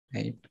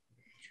Right.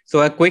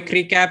 So a quick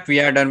recap, we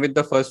are done with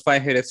the first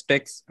 5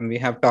 heuristics, and we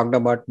have talked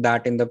about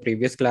that in the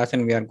previous class,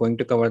 and we are going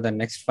to cover the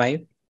next 5.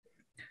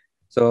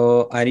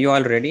 So are you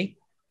all ready?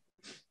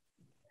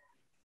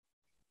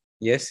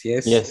 Yes,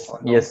 yes. Yes, Or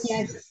no? yes.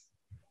 Yes.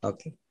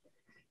 Okay.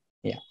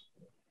 Yeah.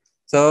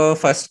 So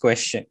first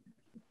question.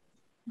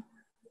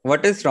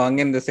 What is wrong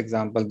in this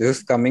example? This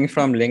is coming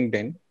from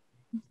LinkedIn.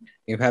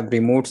 You have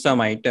removed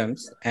some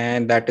items,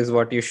 and that is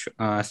what you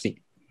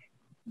see.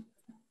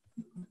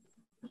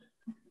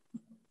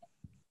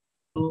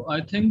 So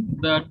I think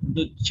that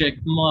the check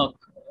mark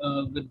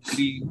with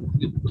green,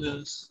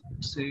 it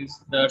says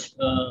that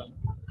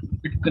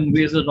it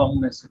conveys a wrong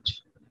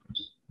message.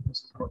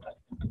 This is what I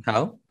think.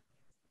 How?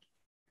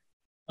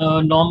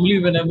 Normally,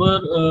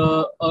 whenever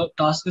a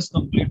task is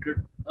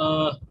completed,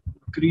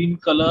 green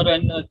color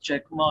and a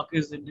check mark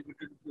is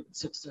indicated with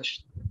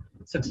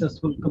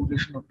successful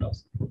completion of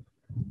task.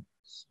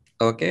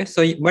 Okay.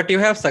 So, but you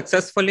have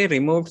successfully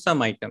removed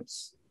some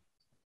items.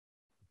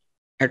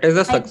 It is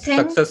a I think,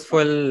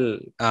 successful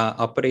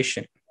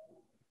operation.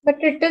 but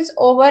it is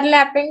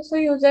overlapping, so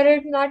user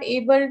is not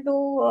able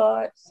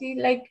to see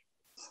like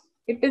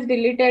it is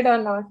deleted or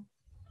not.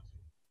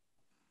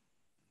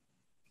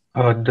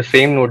 The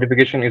same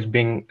notification is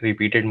being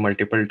repeated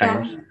multiple Yeah.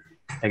 times.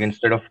 Like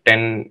instead of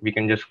 10, we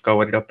can just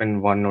cover it up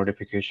in one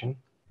notification.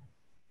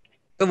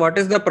 So what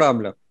is the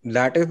problem?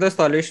 That is the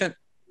solution.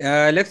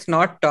 Let's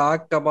not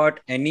talk about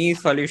any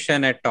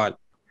solution at all.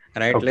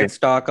 Right. Okay. Let's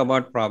talk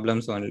about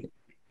problems only.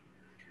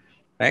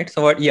 Right.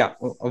 So what? Yeah.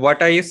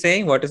 What are you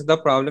saying? What is the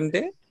problem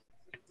there?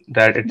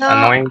 That it's The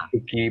annoying to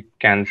keep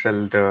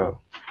cancel the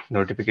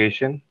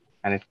notification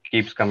and it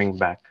keeps coming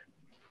back.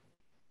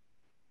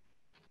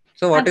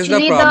 So what is the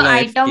Actually, the problem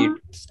if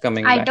keeps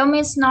coming back? item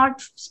is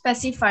not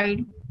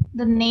specified.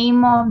 The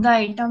name of the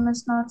item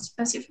is not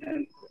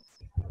specified.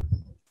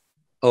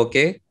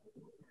 Okay.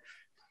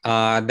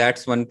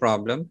 That's one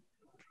problem.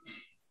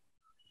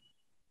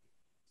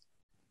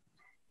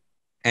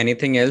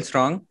 Anything else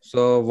wrong?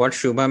 So what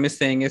Shubham is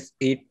saying is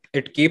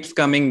it keeps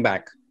coming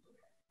back.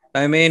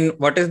 I mean,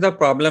 what is the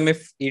problem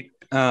if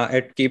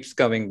it keeps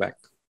coming back?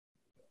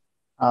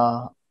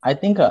 I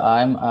think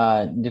I'm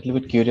a little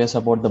bit curious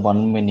about the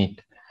 1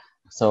 minute.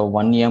 So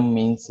 1M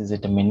means, is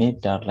it a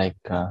minute or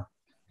like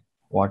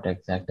what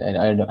exactly?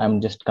 I'm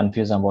just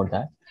confused about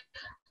that.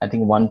 I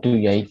think 1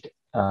 to 8,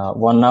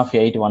 1 of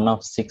 8, 1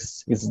 of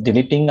 6 is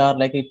deleting, or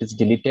like it is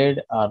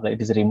deleted or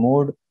it is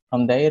removed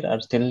from there,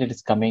 or still it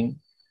is coming.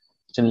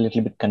 Still a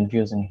little bit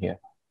confusing here.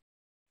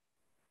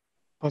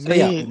 For So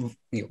me,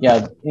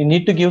 Yeah, you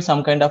need to give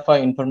some kind of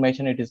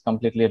information. It is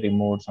completely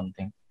removed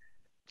something.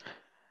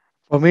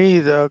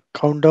 the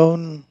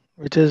countdown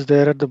which is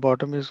there at the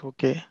bottom is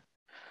okay,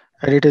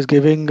 and it is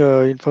giving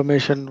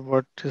information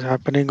what is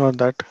happening on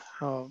that.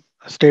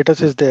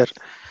 Status is there.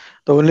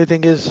 The only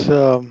thing is,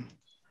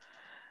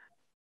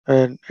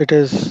 it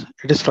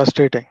is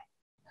frustrating.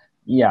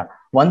 Yeah,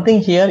 one thing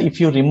here, if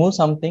you remove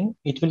something,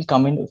 it will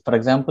come in. For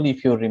example,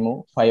 if you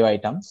remove 5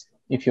 items,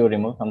 if you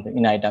remove something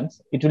in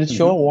items, it will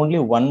show only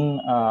one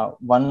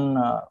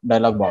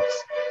dialog box.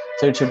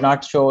 So it should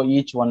not show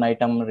each one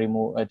item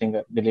remove. I think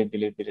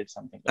delete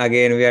something.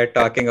 Again, we are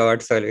talking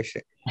about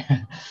solution.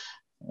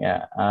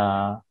 Yeah.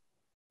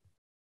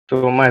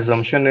 So my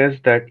assumption is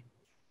that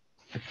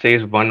it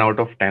says 1 out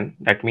of 10.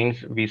 That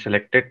means we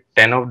selected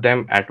 10 of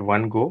them at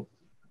one go.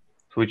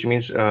 So which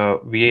means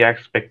we are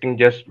expecting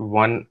just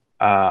one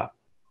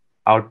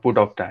output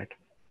of that,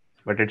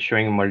 but it's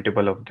showing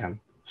multiple of them.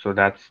 So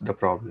that's the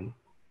problem.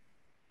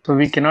 So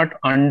we cannot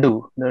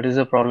undo. That is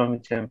a problem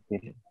which I'm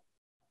feeling.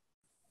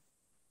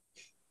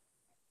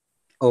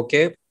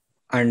 Okay,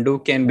 undo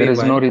can be There is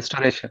one. no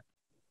restoration.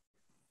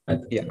 I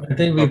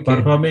think we're Okay.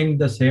 performing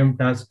the same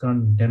task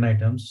on 10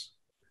 items,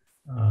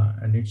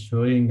 and it's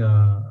showing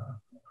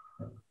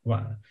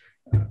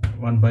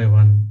one by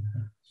one.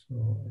 So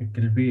it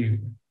will be.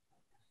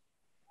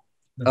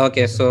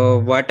 Okay, so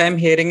what I'm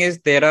hearing is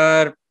there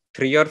are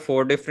 3 or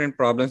 4 different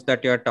problems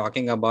that you are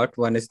talking about.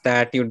 One is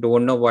that you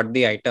don't know what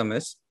the item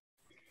is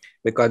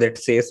because it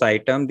says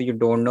item. You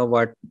don't know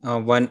what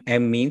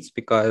 1M means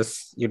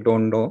because you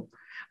don't know.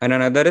 And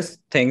another is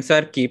things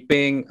are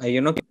keeping,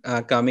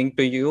 coming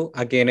to you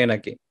again and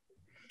again.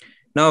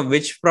 Now,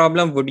 which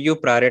problem would you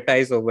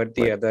prioritize over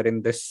the other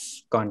in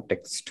this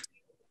context?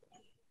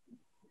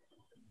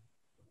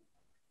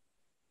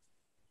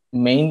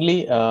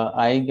 Mainly,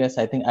 I guess,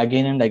 I think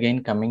again and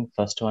again coming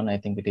first one, I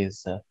think it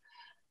is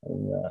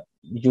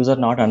user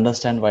not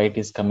understand why it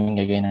is coming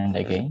again and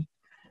again.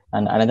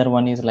 And another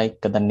one is like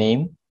the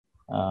name,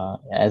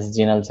 as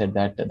Jinal said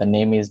that the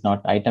name is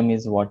not item,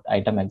 is what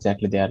item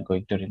exactly they are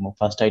going to remove.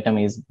 First item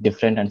is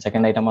different and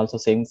second item also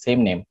same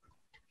name.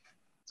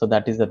 So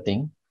that is the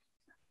thing.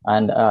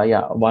 And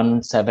yeah,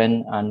 1,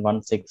 7 and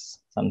 1, 6,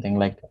 something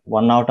like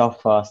 1 out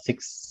of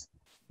 6.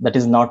 That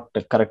is not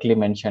correctly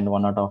mentioned.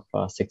 1 out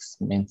of 6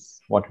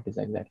 means what it is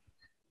exactly.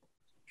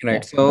 Right.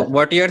 Yeah, so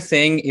what you're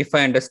saying, if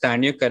I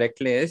understand you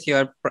correctly, is you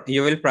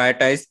will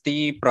prioritize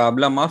the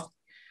problem of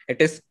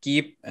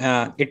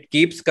it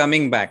keeps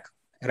coming back,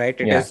 right?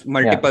 It is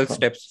multiple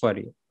steps for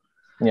you.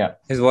 Yeah.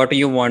 is what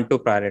you want to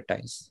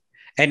prioritize.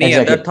 Any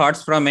Exactly. other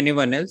thoughts from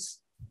anyone else?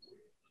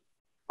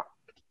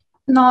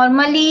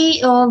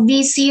 Normally,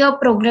 we see a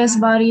progress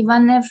bar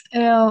even if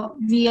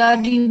we are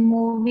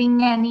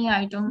removing any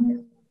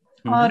item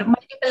or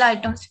multiple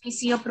items. We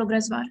see a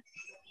progress bar,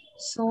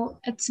 so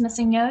it's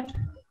missing here,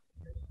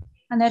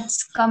 and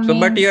it's So, but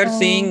coming. you are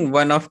seeing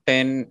 1 of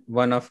 10,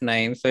 1 of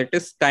 9. So it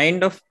is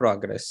kind of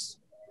progress.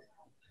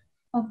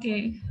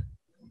 Okay.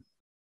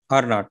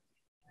 Or not?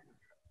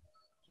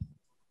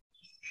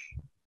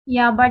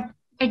 Yeah, but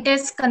it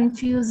is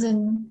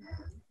confusing.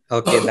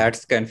 Okay,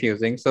 that's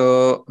confusing.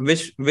 So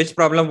which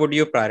problem would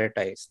you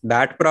prioritize?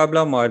 That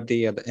problem or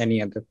the other,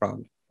 any other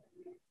problem?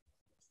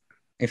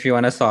 If you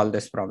want to solve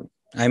this problem.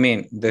 I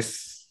mean,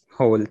 this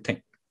whole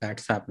thing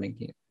that's happening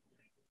here.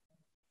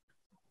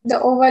 The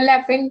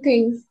overlapping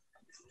things.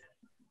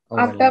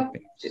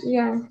 Overlapping.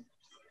 Yeah.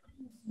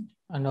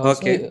 And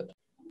also, Okay.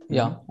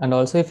 yeah, and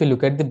also if you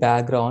look at the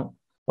background,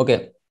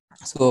 okay,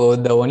 so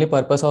the only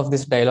purpose of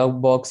this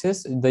dialog box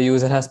is the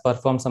user has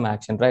performed some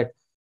action, right?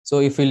 So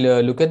if you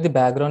look at the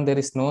background, there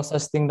is no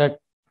such thing that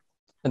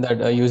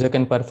a user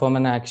can perform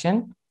an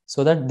action,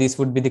 so that this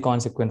would be the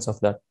consequence of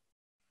that.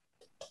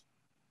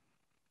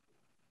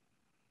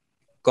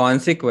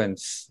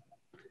 Consequence.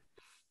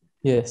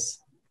 Yes.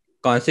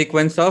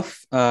 Consequence of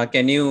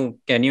can you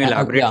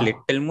elaborate yeah.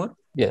 little more?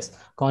 Yes,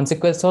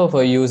 consequence of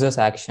a user's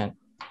action.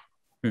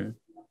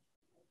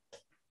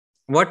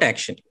 What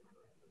action?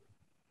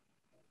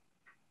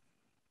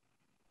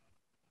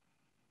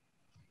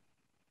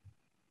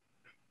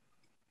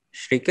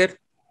 Shrikar?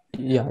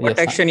 Yeah. What Yes.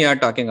 action you are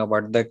talking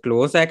about? The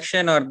close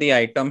action or the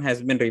item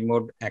has been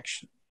removed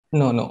action?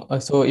 No.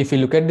 So if you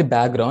look at the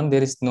background,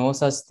 there is no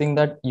such thing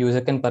that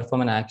user can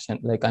perform an action.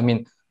 Like, I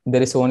mean,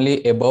 there is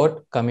only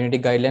about community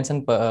guidelines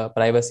and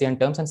privacy and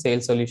terms and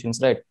sales solutions,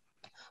 right?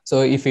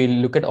 So if you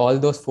look at all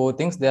those 4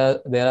 things, there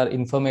are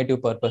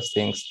informative purpose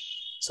things.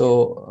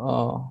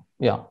 So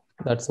yeah,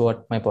 that's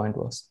what my point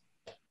was.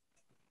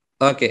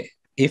 Okay.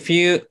 If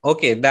you,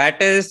 okay,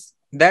 that is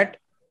that,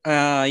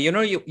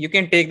 you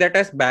can take that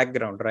as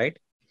background, right?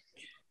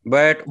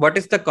 But what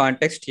is the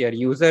context here?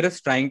 User is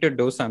trying to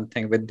do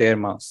something with their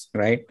mouse,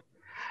 right?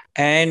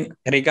 And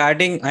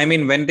regarding, I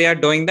mean, when they are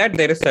doing that,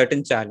 there is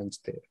certain challenge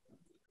there.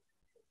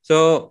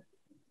 So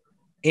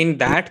in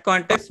that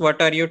context,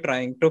 what are you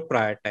trying to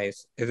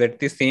prioritize? Is it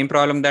the same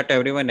problem that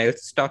everyone else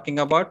is talking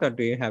about, or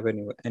do you have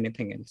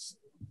anything else?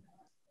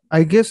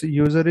 I guess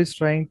user is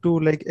trying to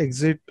like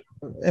exit,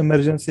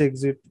 emergency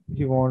exit.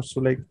 He wants to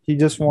like, he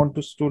just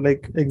wants to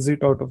like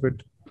exit out of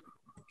it.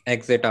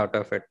 Exit out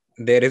of it.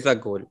 There is a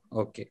goal.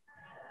 Okay.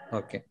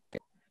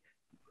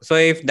 So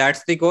if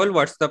that's the goal,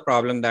 what's the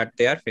problem that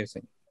they are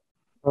facing?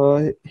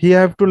 He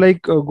have to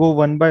like go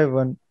one by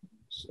one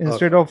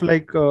instead of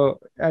like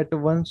at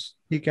once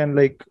he can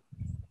like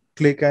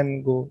click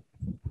and go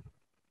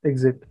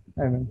exit.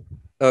 I mean.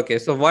 Okay.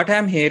 So what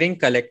I'm hearing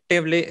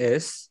collectively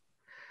is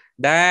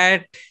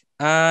that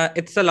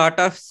it's a lot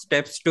of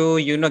steps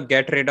to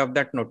get rid of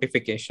that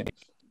notification,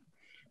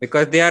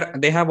 because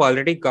they have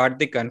already got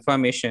the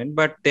confirmation,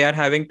 but they are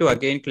having to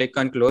again click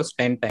on close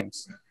 10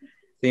 times.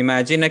 So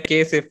imagine a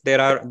case if there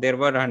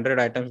were 100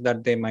 items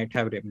that they might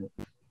have removed.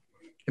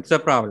 It's a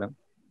problem.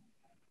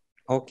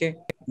 Okay,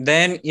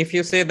 then if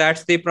you say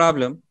that's the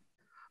problem,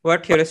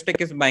 what heuristic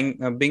is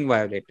being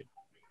violated?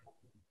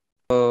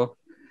 So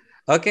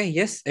okay,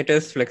 yes, it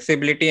is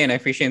flexibility and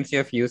efficiency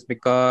of use,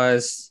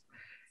 because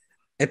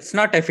it's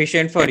not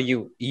efficient for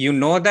you. You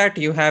know that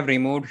you have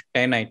removed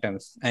 10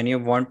 items and you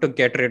want to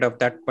get rid of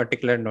that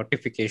particular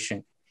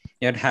notification.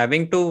 You're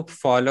having to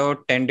follow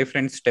 10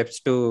 different steps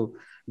to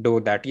do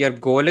that. Your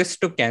goal is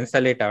to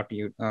cancel it out,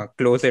 you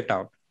close it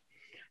out,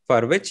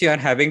 for which you are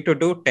having to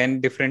do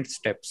 10 different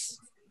steps,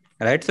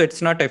 right? So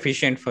it's not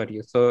efficient for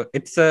you. So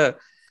it's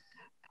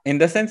in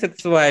the sense,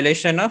 it's a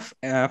violation of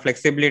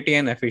flexibility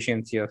and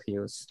efficiency of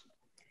use,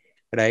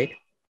 right?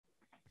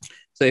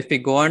 So if we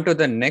go on to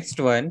the next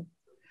one,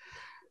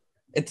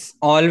 it's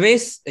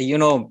always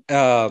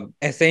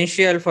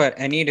essential for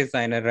any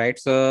designer, right?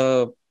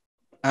 So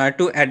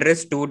to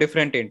address 2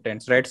 different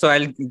intents, right? So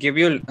I'll give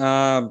you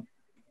a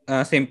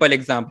simple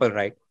example,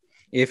 right?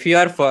 If you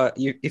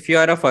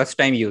are a first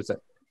time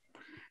user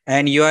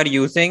and you are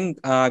using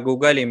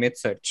Google image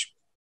search,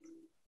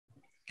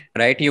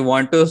 right? You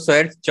want to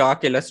search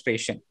chalk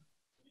illustration,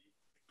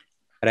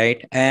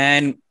 right?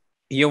 And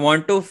you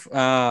want to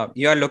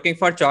you are looking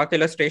for chalk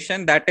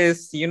illustration that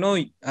is you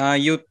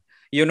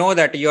know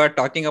that you are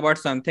talking about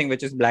something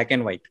which is black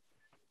and white,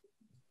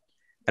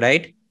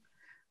 right?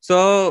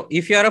 So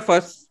if you are a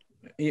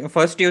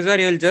first user,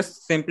 you'll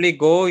just simply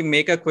go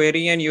make a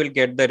query and you'll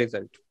get the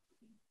result,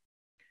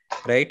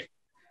 right?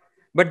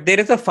 But there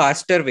is a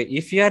faster way.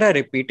 If you are a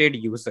repeated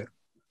user,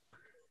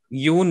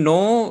 you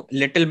know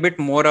little bit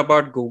more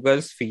about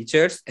Google's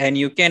features, and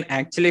you can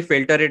actually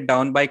filter it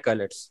down by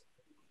colors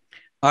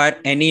or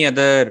any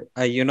other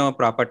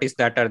properties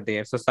that are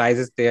there. So size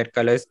is there,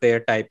 color is there,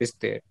 type is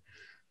there.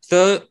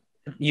 So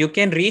you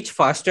can reach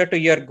faster to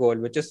your goal,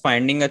 which is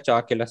finding a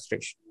chalk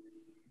illustration,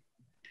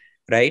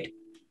 right?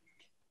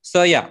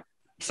 So yeah,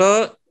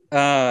 So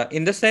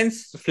in the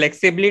sense,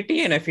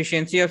 flexibility and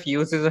efficiency of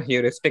use is a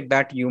heuristic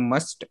that you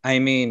must,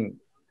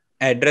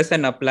 address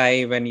and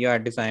apply when you are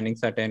designing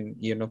certain,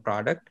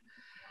 product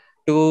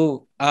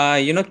to,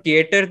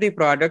 cater the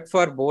product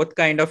for both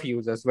kind of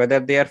users, whether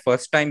they are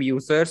first time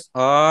users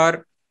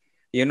or,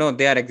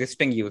 they are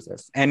existing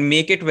users, and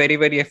make it very,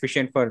 very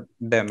efficient for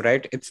them,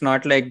 right? It's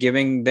not like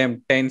giving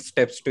them 10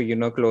 steps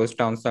to, close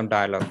down some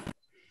dialogue,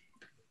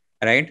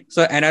 right?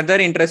 So another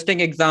interesting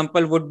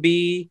example would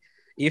be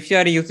if you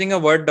are using a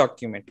Word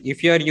document,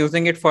 if you are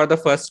using it for the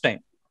first time,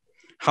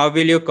 how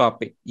will you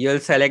copy? You'll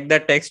select the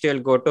text, you'll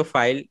go to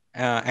file,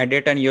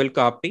 edit, and you'll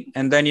copy,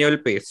 and then you'll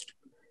paste.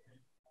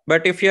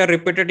 But if you're a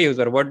repeated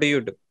user, what do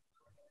you do?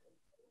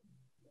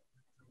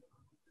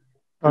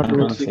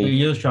 We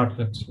use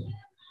shortcuts.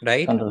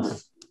 Right?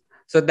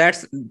 So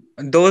that's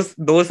those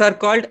are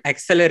called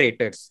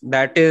accelerators.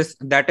 That is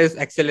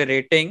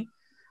accelerating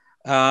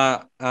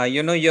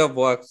your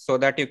work so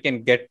that you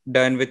can get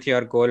done with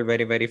your goal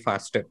very, very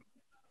faster.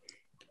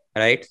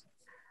 Right?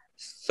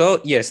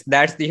 So yes,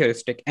 that's the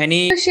heuristic.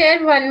 To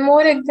share one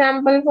more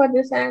example for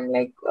this, I'm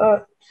like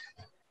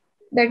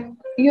that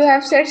you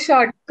have said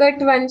shortcut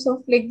one,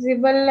 so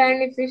flexible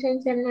and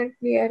efficiency, I'm not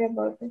clear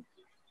about it.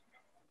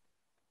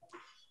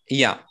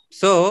 Yeah.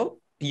 So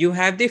you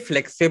have the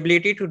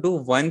flexibility to do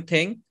one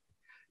thing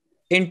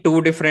in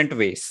two different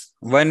ways.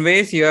 One way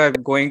is you are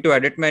going to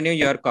edit menu,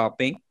 you are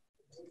copying.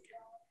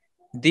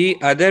 The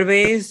other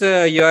way is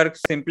you are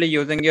simply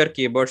using your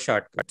keyboard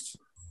shortcuts.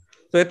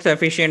 So it's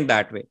efficient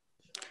that way.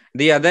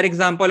 The other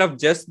example of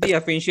just the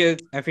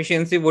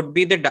efficiency would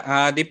be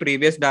the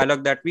previous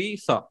dialog that we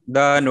saw,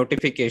 the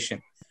notification.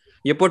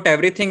 You put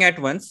everything at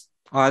once,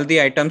 all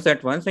the items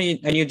at once,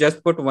 and you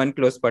just put one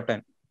close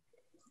button,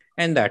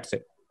 and that's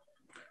it.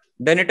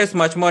 Then it is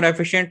much more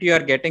efficient. You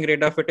are getting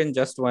rid of it in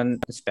just one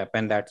step,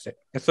 and that's it.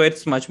 So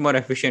it's much more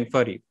efficient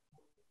for you,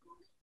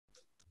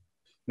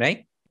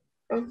 right?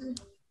 Okay.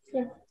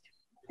 Yeah.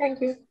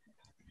 Thank you.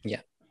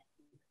 Yeah.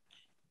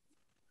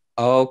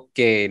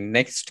 Okay,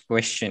 next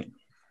question.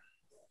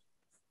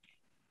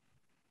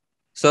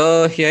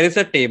 So here is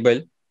a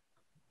table,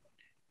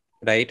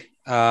 right?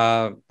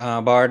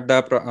 About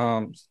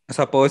the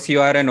suppose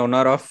you are an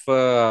owner of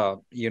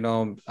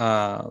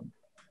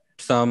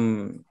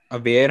some a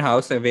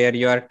warehouse where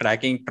you are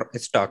tracking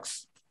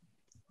stocks,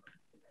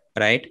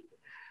 right?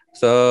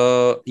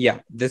 So yeah,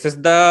 this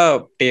is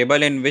the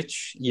table in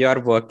which you are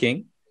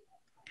working.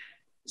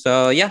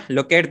 So yeah,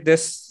 look at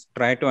this,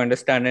 try to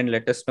understand and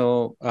let us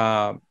know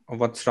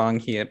what's wrong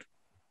here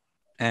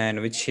and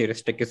which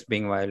heuristic is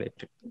being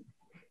violated.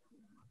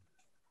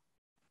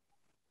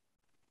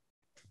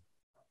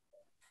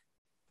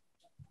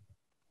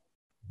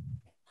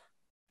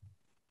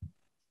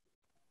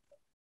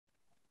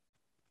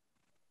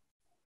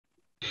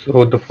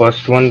 So the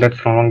first one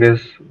that's wrong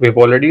is we've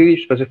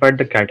already specified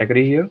the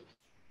category here,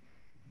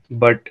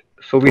 but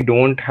so we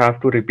don't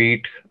have to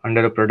repeat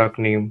under the product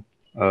name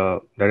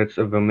that it's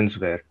a women's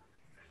wear.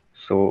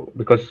 So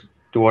because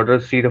to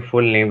order see the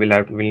full name, we'll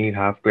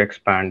have to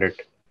expand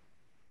it.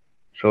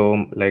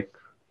 So like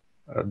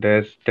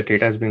there's the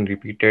data has been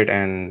repeated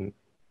and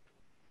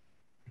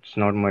it's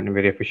not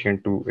very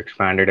efficient to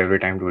expand it every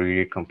time to read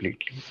it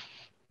completely.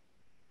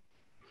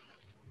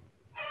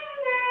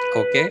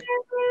 Okay,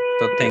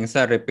 so things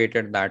are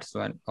repeated, that's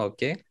one.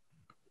 Okay,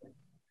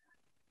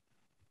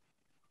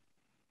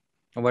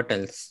 what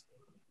else?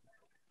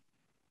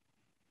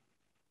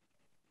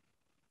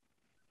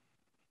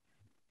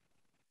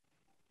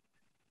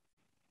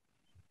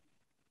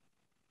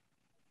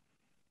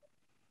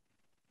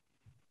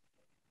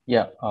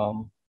 Yeah,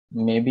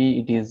 maybe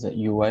it is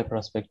UI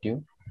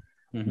perspective.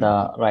 Mm-hmm.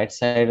 The right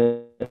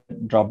side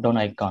drop down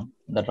icon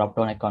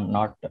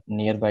not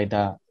nearby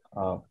the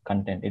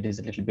content. It is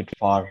a little bit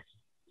far.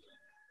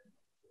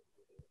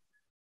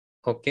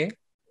 Okay.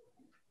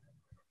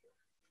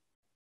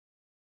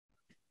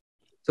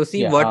 So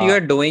see what you are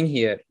doing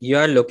here. You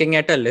are looking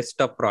at a list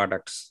of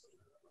products.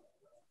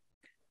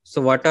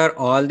 So what are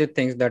all the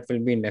things that will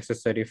be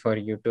necessary for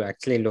you to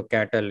actually look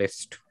at a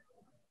list?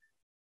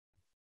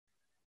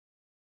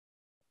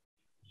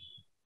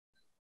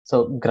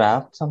 So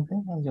graph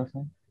something as you're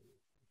saying?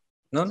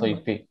 No, so no.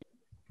 If we,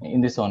 in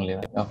this only,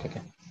 right?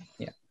 Okay.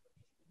 Yeah.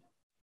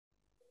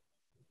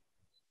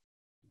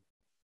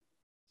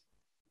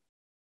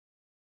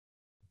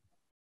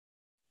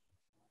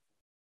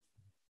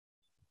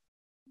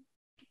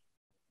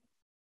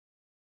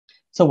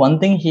 So one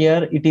thing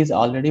here, it is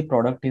already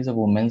product is a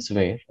woman's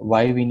wear.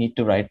 Why we need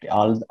to write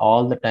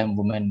all the time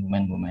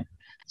woman?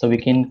 So we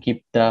can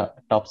keep the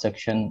top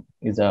section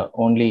is a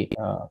only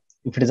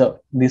if it is a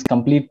this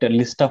complete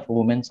list of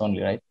women's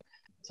only, right?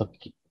 So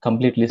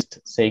complete list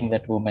saying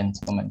that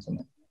women's.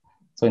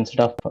 So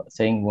instead of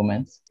saying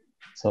women's,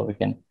 so we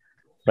can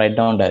write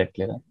down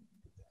directly. Right?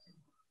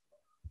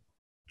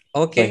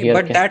 Okay, so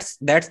but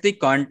that's the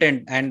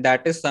content, and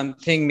that is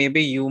something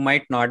maybe you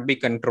might not be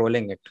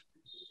controlling it,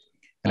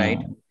 right?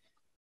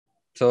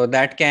 So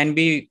that can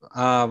be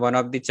one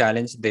of the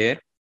challenge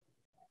there.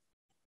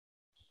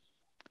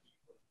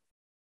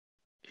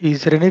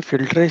 is there any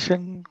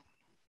filtration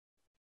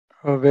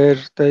where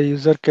the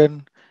user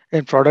can,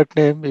 in product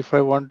name, if I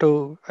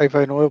know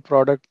a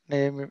product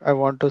name, I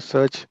want to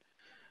search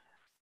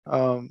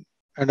and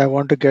I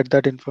want to get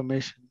that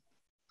information.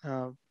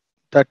 Uh,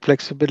 that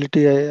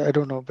flexibility, I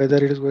don't know whether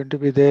it is going to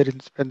be there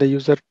when the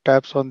user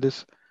taps on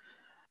this.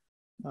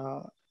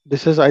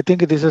 I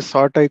think this is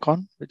sort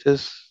icon, which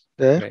is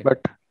there, Right.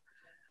 but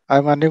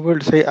I'm unable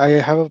to say I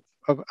have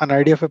an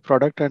idea of a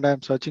product and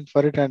I'm searching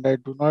for it, and I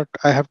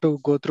have to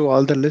go through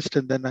all the list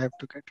and then I have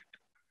to get it,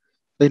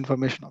 the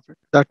information of it.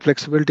 That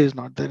flexibility is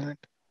not there in it.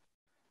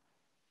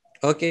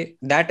 Okay,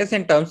 that is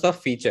in terms of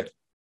feature,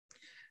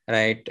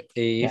 right?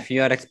 If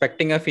you are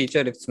expecting a feature,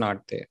 it's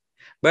not there.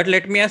 But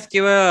let me ask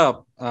you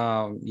a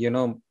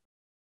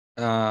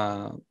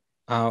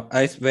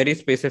very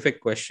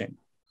specific question.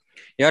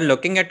 You are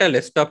looking at a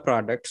list of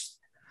products.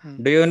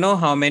 Do you know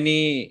how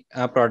many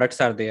products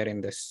are there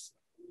in this?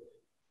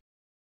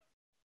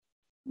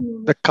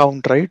 The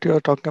count, right?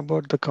 You're talking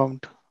about the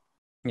count.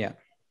 Yeah.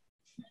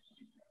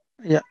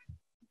 Yeah.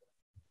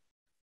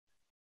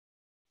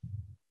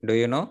 Do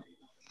you know?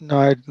 No,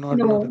 I do not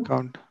know the No.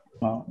 count.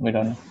 No, we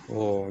don't know.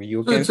 Oh,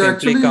 you So can it's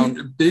simply actually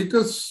count. take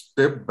a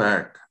step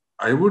back.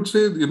 I would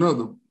say,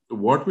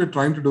 what we're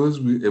trying to do is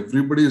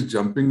everybody is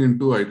jumping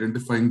into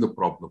identifying the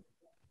problem.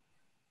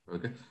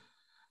 Okay.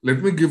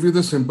 Let me give you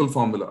the simple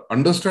formula.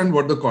 Understand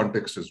what the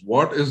context is.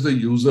 What is the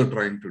user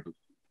trying to do?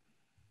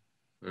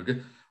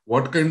 Okay.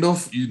 What kind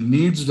of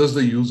needs does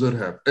the user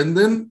have? And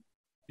then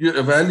you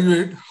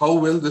evaluate how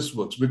well this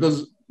works.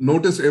 Because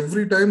notice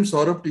every time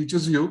Saurabh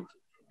teaches you,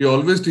 he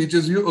always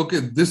teaches you, okay,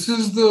 this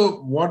is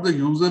what the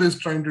user is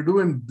trying to do,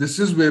 and this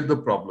is where the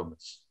problem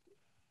is.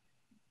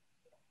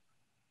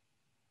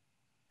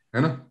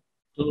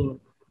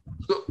 So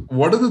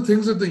what are the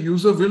things that the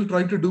user will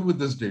try to do with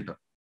this data?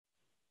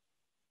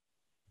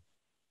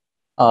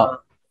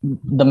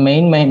 The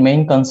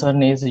main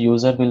concern is the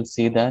user will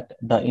see that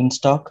the in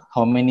stock,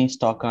 how many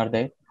stock are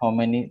there, how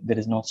many there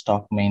is no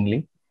stock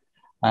mainly,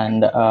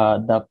 and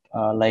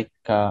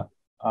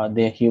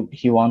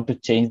he want to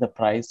change the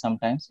price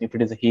sometimes. If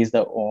it is he is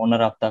the owner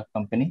of the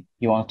company,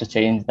 he wants to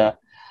change the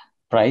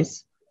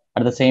price.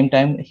 At the same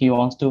time, he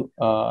wants to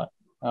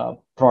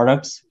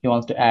products. He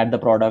wants to add the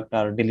product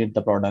or delete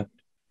the product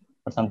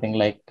or something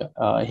like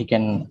he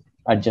can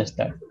adjust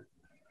that.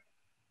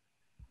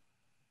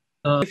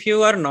 If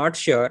you are not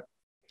sure,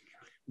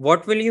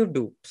 what will you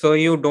do? So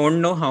you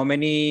don't know how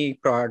many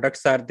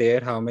products are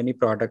there,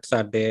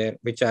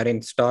 which are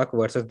in stock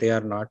versus they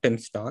are not in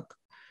stock.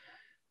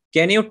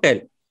 Can you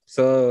tell?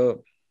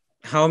 So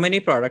how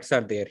many products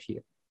are there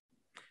here?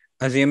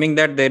 Assuming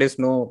that there is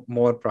no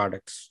more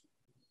products.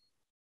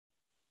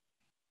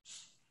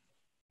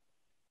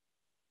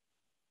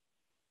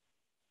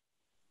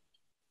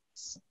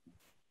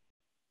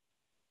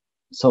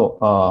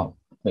 So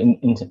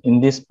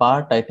in this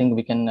part, I think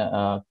we can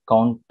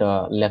count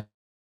left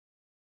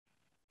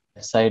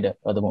side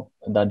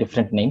the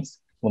different names,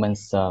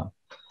 women's the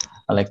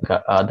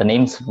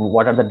names.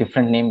 What are the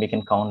different name we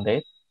can count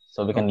there?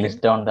 So we can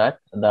list down that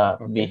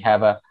we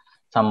have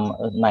some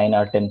 9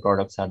 or 10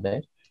 products are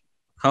there.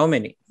 How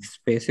many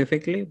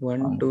specifically?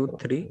 1, 2,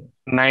 3.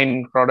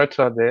 9 products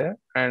are there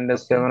and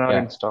 7 are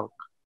in stock.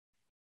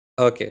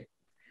 Okay.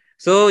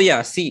 So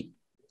yeah, see,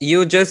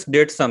 you just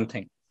did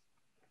something.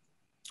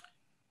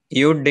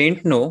 You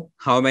didn't know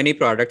how many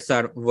products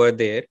were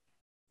there,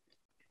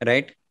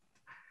 right?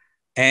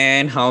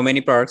 And how many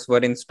products were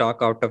in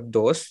stock out of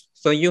those.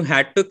 So you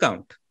had to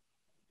count.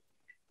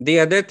 The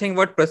other thing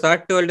what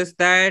Prasad told is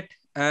that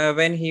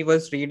when he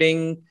was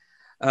reading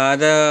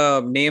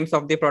the names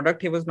of the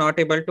product, he was not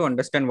able to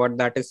understand what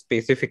that is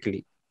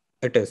specifically.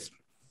 It is,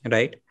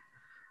 right?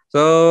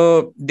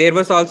 So there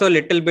was also a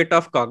little bit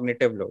of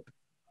cognitive load,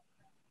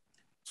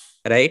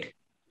 right?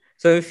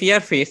 So if we are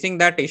facing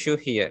that issue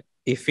here,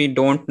 if we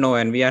don't know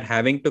and we are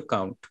having to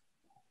count,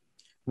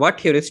 what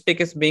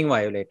heuristic is being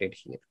violated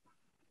here?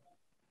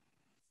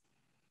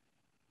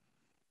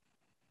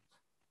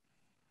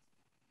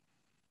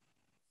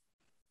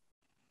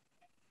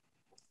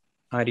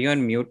 Are you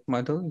on mute,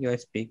 Madhu? You are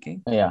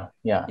speaking. Yeah.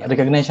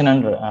 Recognition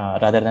and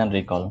rather than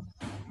recall.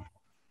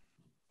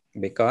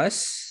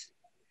 Because?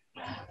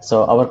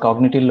 So our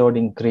cognitive load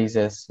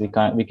increases. We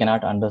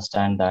cannot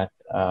understand that.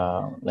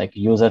 Like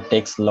user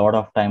takes a lot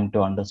of time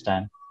to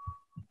understand.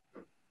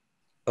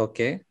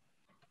 Okay.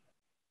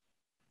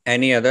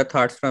 Any other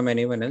thoughts from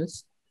anyone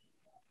else?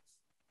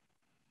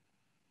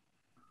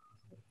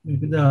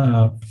 Maybe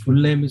the full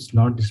name is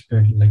not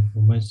displayed, like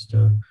you must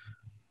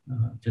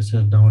just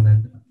down,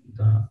 and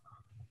the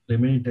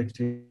remaining text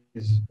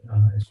is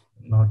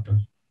not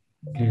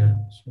clear.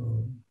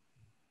 So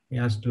he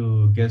has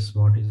to guess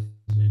what is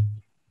it.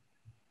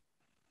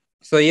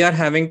 So you are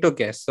having to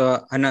guess.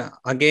 So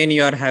again,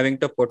 you are having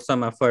to put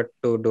some effort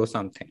to do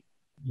something.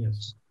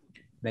 Yes.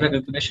 Right?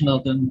 Recognition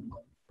rather than.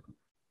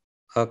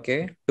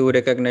 Okay. To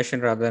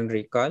recognition rather than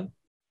recall.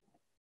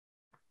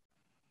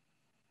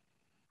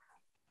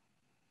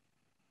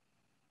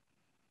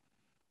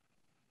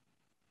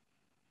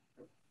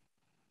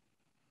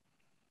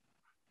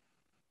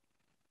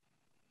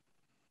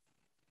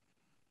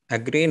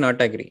 Agree,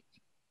 not agree?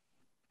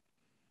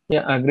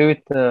 Yeah, I agree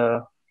with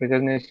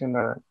recognition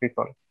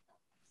recall.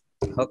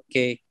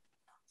 Okay.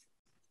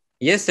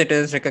 Yes, it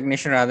is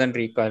recognition rather than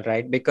recall,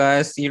 right?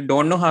 Because you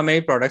don't know how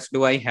many products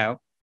do I have.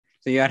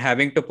 So you are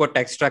having to put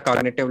extra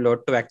cognitive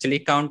load to actually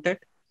count it.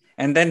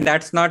 And then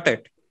that's not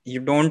it. You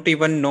don't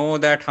even know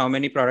that how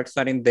many products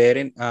are in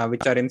there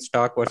which are in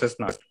stock versus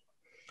not.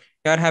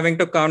 You are having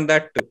to count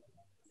that too.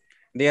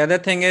 The other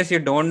thing is you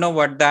don't know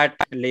what that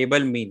label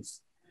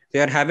means. So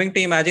you are having to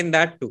imagine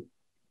that too,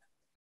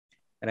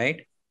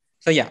 right?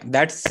 So yeah,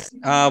 that's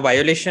a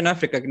violation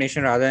of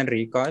recognition rather than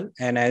recall.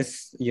 And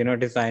as you know,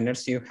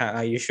 designers,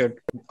 you should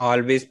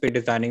always be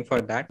designing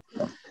for that,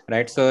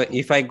 right? So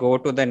if I go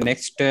to the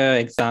next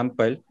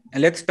example,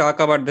 and let's talk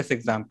about this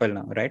example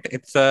now, right?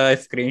 It's a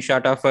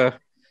screenshot of a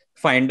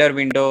Finder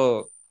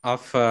window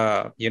of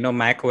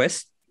Mac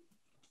OS.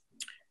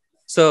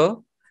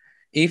 So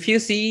if you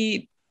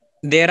see,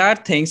 there are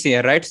things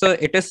here, right? So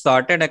it is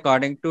sorted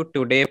according to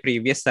today,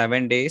 previous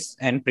 7 days,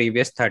 and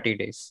previous 30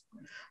 days.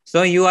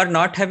 So you are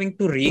not having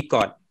to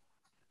recall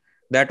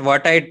that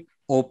what I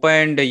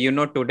opened,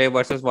 today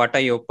versus what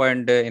I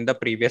opened in the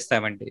previous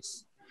 7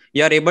 days.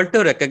 You are able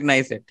to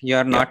recognize it. You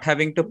are not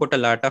having to put a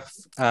lot of,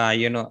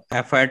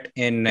 effort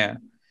in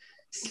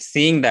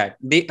seeing that.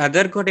 The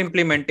other good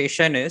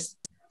implementation is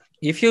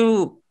if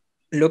you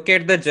look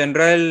at the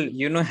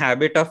general,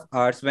 habit of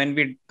ours when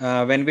we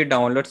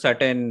download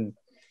certain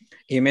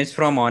image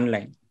from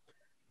online.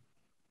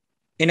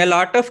 In a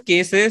lot of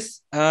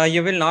cases,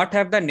 you will not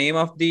have the name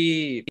of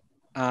the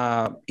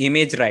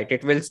image, right?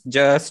 It will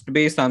just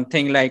be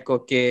something like,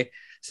 okay,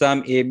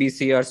 some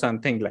ABC or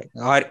something like,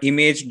 or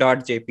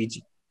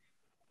image.jpg,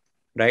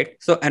 right?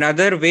 So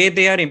another way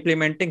they are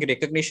implementing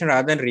recognition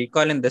rather than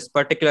recall in this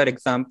particular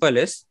example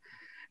is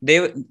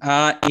they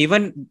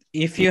even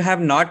if you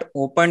have not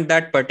opened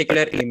that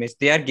particular image,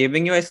 they are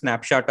giving you a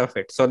snapshot of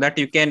it so that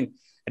you can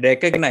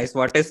recognize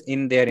what is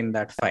in there in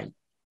that file,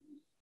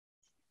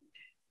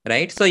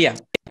 right? So yeah,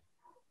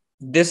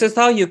 this is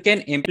how you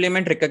can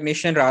implement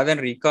recognition rather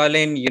than recall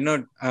in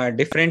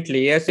different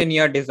layers in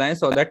your design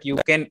so that you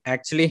can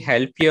actually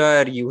help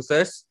your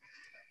users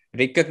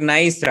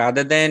recognize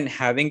rather than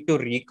having to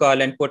recall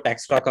and put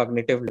extra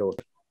cognitive load,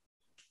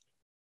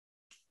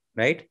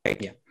 right?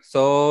 Yeah,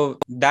 so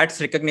that's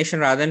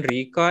recognition rather than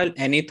recall.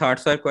 Any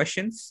thoughts or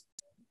questions?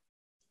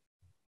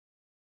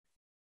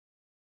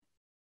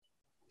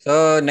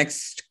 So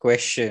next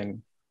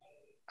question.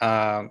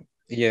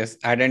 Yes,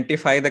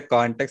 identify the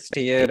context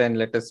here and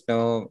let us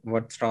know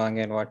what's wrong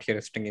and what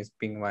heuristic is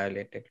being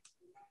violated.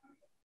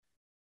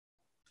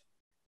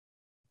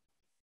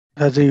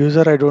 As a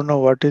user, I don't know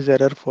what is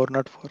error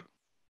 404.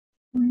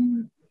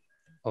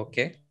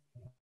 Okay,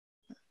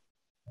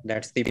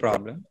 that's the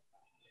problem.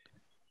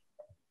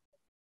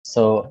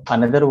 So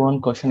another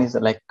one question is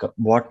like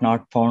what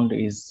not found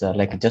is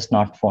like just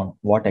not found.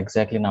 What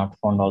exactly not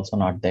found also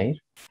not there.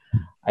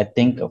 I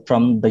think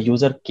from the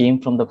user came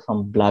from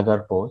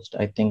blogger post.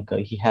 I think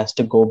he has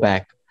to go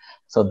back.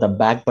 So the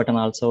back button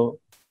also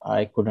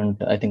I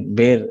couldn't. I think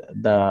where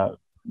the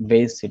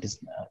ways it is.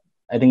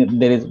 I think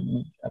there is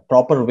a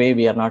proper way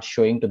we are not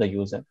showing to the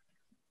user.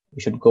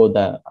 We should go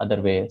the other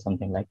way,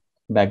 something like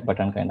back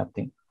button kind of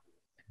thing.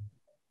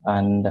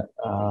 And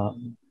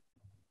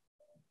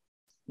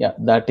yeah,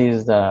 that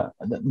is the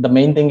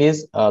main thing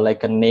is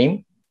like a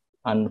name,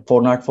 and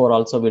 404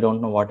 also we don't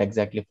know what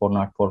exactly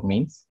 404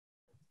 means.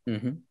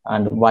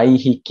 And why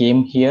he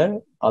came here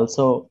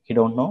also he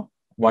don't know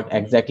what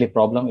exactly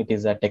problem. It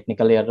is a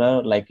technical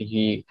error, like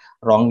he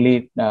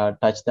wrongly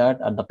touched that,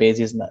 and the page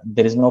is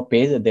there is no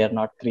page, they are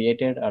not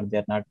created or they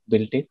are not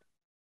built it.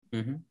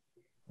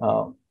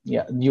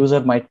 Yeah,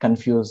 user might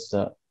confuse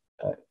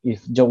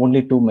if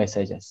only two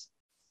messages.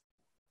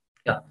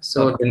 Yeah,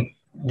 so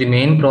the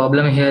main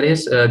problem here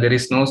is there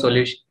is no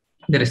solution.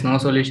 There is no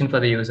solution for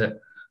the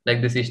user.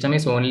 Like the system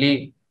is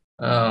only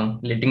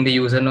letting the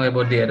user know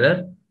about the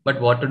error, but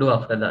what to do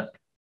after that?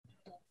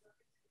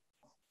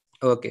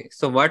 Okay,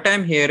 so what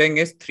I'm hearing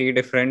is three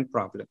different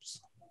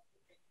problems.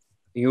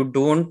 You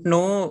don't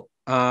know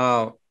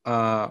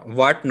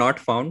what not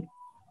found,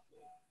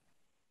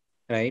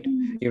 right?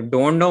 You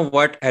don't know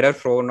what error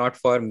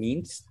 404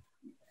 means.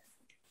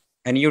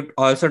 And you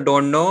also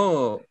don't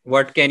know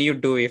what can you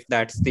do if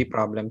that's the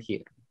problem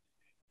here.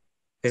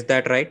 Is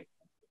that right?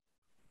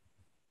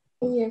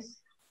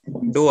 Yes.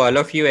 Do all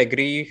of you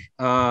agree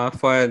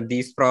for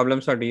these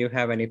problems, or do you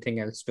have anything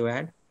else to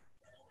add?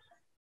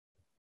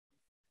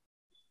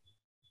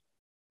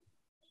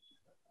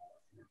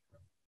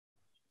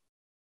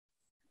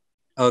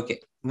 Okay,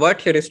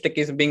 what heuristic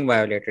is being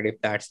violated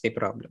if that's the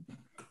problem?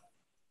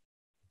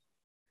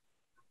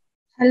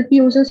 Help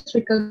users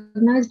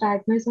recognize,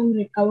 diagnose, and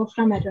recover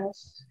from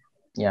errors.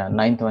 Yeah,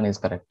 9th one is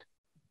correct.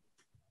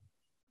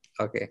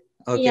 Okay.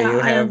 Okay, Yeah, you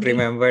I have agree.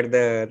 remembered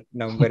the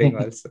numbering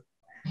also.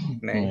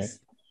 Nice.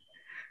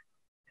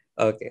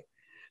 Okay.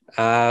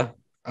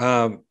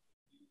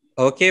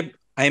 Okay.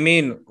 I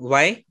mean,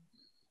 why?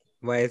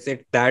 Why is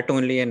it that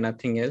only and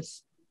nothing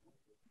else?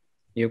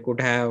 You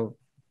could have,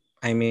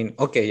 I mean,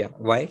 okay, yeah.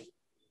 Why?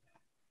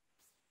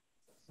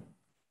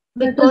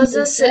 Because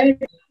user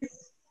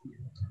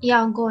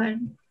yeah, go ahead.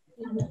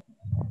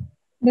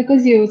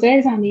 because user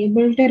is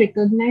unable to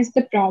recognize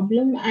the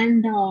problem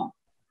and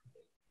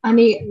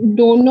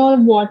don't know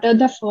what are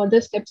the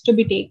further steps to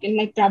be taken,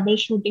 like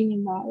troubleshooting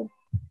and all.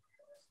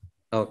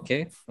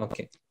 Okay.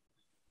 Okay.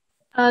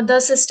 The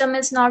system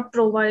is not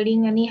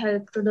providing any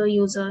help to the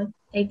user.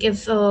 Like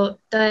if the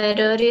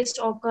error is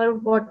occur,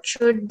 what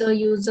should the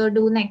user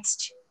do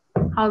next?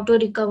 How to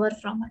recover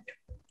from it?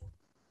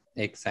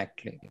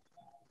 Exactly.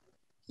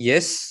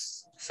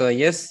 Yes. So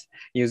yes,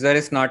 user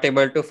is not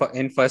able to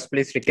in first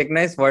place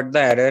recognize what the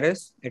error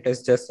is. It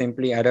is just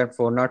simply error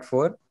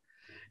 404,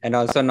 and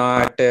also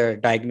not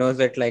diagnose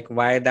it like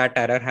why that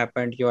error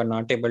happened. You are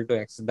not able to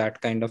access that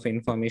kind of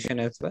information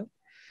as well,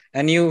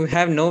 and you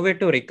have no way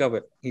to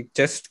recover.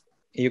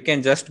 You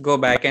can just go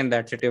back and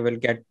that's it. You will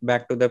get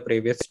back to the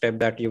previous step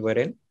that you were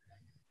in,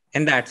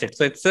 and that's it.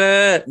 So it's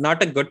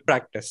not a good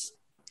practice.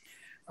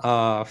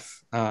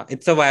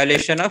 It's a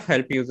violation of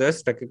help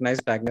users recognize,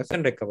 diagnose,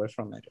 and recover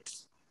from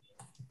errors.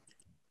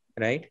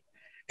 Right.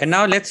 And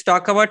now let's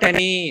talk about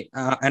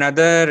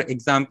another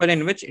example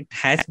in which it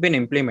has been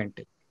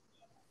implemented.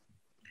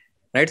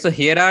 Right. So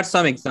here are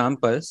some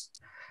examples.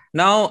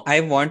 Now I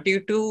want you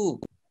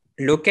to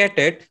look at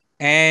it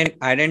and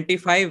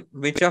identify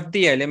which of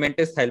the element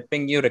is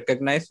helping you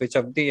recognize, which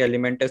of the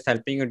element is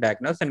helping you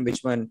diagnose, and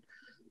which one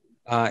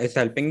is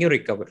helping you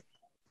recover.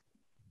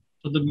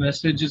 So the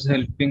message is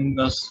helping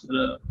us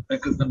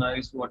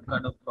recognize what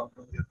kind of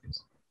problem we are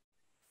facing.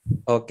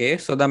 Okay,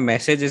 so the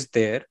message is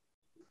there.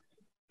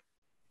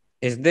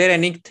 Is there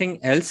anything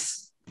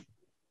else?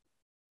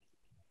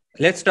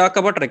 Let's talk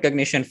about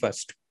recognition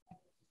first.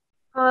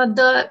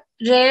 The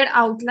red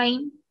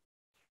outline.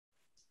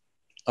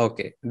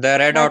 Okay, the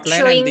red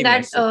outline showing and the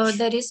that message.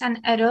 there is an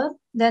error.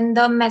 Then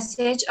the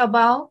message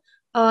above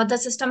the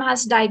system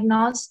has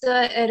diagnosed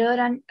the error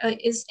and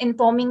is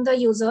informing the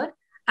user.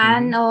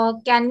 And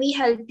can we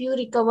help you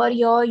recover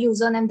your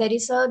username? There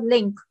is a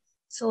link.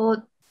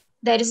 So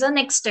there is a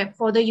next step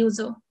for the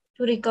user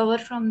to recover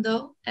from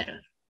the error.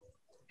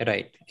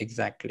 Right,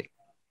 exactly.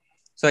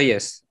 So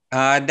yes,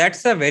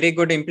 that's a very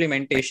good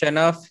implementation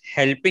of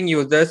helping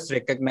users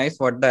recognize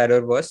what the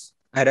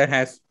error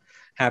has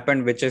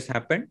happened, which has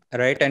happened,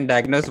 right? And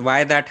diagnose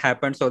why that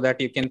happened so that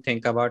you can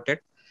think about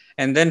it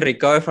and then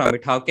recover from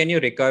it. How can you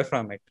recover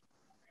from it,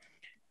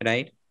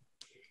 right?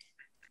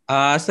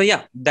 So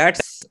yeah,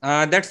 that's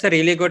a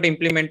really good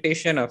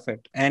implementation of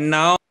it. And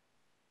now,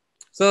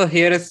 so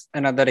here is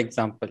another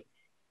example.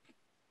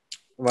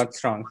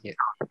 What's wrong here?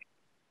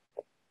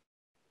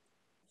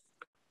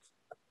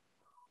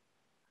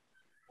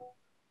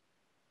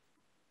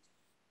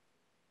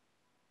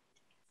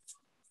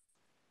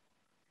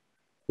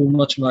 Too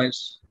much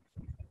noise.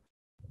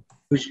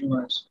 Huge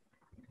noise.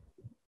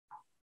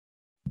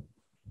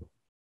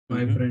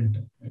 Vibrant.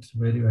 It's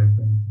very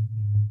vibrant.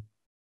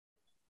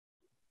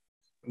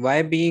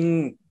 Why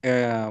being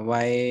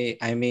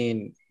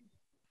being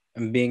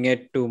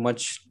it too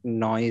much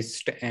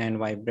noised and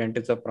vibrant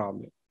is a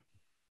problem?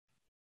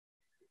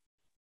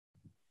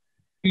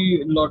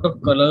 A lot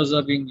of colors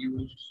are being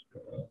used.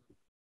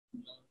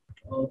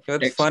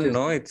 It's fun,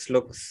 no? It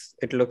looks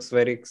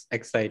very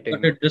exciting.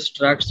 But it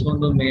distracts from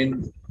the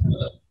main.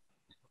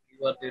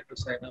 You are there to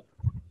sign up.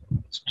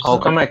 How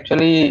come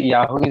actually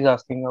Yahoo is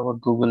asking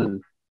about Google?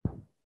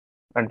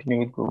 Continue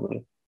with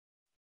Google.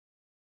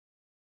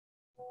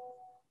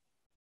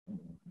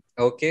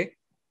 Okay.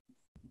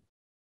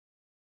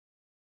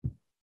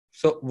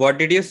 So what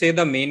did you say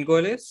the main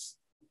goal is?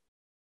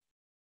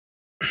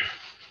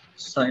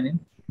 Signing.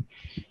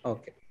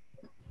 Okay.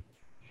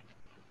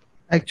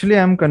 Actually,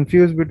 I'm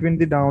confused between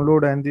the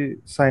download and the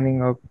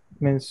signing up.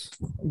 Means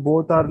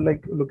both are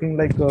like looking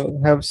like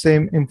have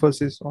same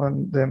emphasis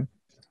on them.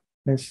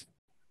 Means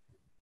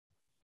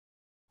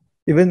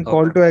even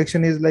call to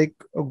action is like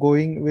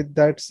going with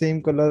that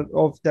same color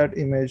of that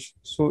image.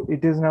 So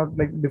it is not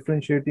like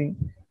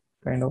differentiating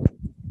kind of.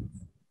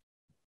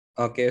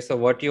 Okay, so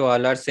what you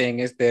all are saying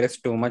is there is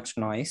too much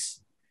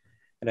noise,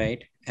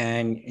 right?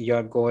 And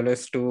your goal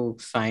is to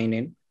sign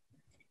in.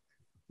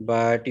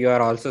 But you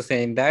are also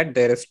saying that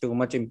there is too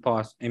much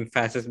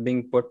emphasis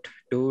being put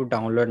to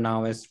download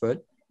now as well,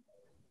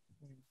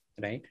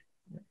 right?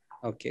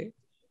 Okay.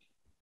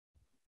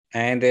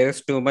 And there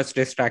is too much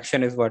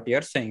distraction is what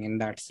you're saying in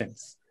that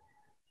sense.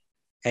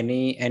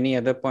 Any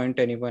other point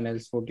anyone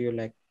else would you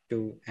like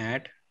to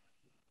add?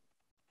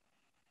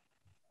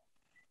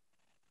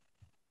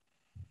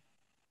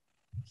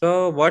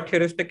 So what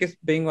heuristic is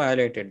being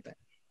violated then?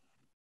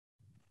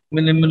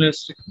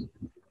 Minimalistic.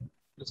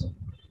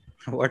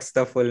 What's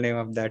the full name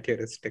of that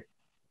heuristic?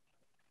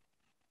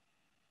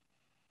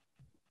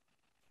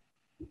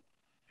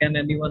 Can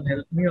anyone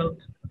help me out?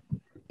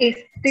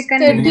 Aesthetic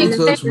and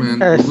Google search, man.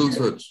 Google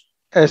search.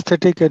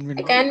 Aesthetic and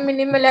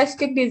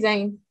minimalistic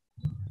design.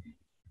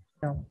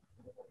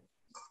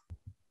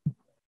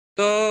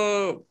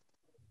 So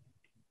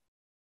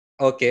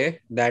okay,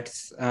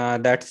 that's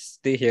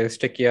the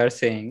heuristic you are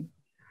saying.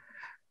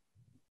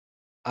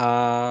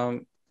 I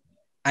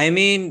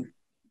mean,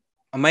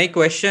 my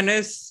question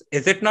is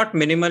it not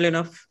minimal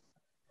enough?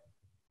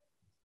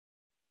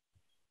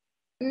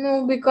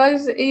 No,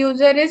 because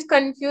user is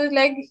confused,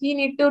 like he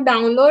need to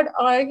download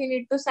or he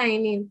need to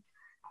sign in.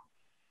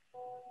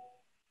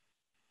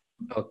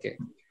 Okay.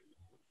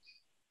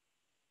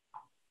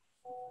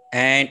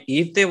 And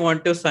if they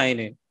want to sign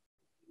in,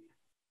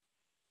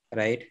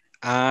 right?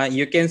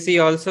 You can see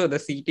also the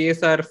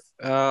CTAs are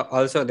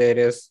also there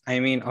is, I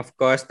mean, of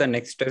course, the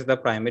next is the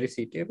primary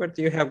CTA, but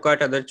you have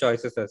got other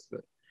choices as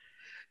well,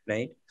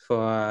 right?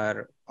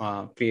 For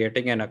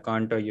creating an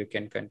account, or you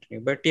can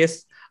continue. But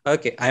yes,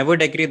 okay, I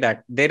would agree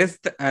that there is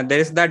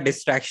that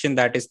distraction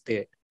that is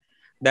there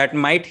that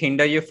might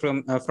hinder you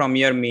from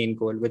your main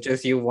goal, which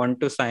is you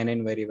want to sign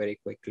in very, very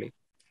quickly.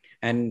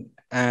 And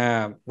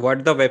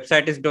what the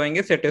website is doing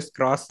is it is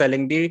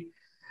cross-selling the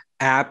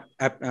app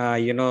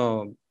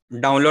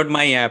download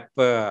my app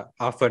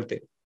offer there,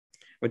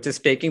 which is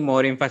taking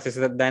more emphasis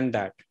than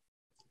that.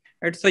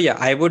 Right? So yeah,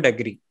 I would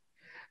agree.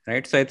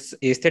 Right. So it's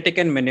aesthetic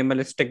and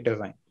minimalistic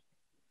design.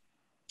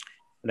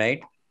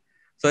 Right.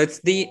 So it's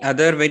the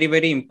other very,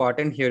 very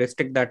important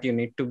heuristic that you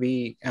need to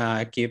be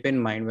keep in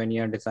mind when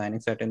you're designing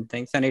certain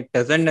things. And it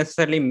doesn't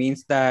necessarily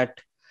means that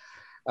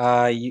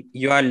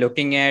you are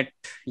looking at,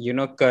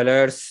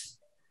 colors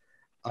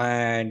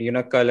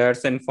and,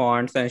 colors and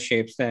fonts and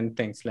shapes and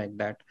things like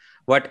that.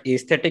 What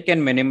aesthetic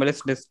and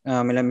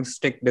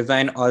minimalistic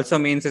design also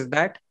means is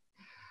that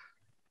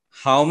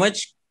how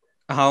much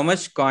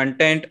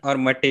content or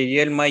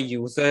material my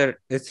user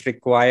is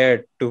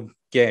required to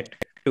get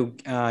to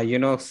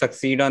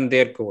succeed on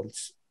their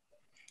goals.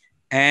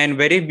 And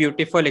very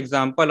beautiful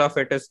example of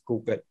it is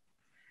Google,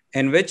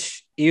 in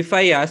which if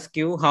I ask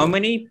you how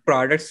many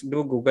products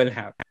do Google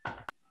have,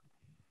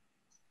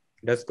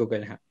 does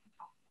Google have?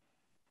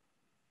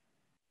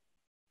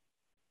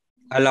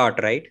 A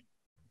lot, right?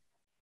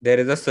 There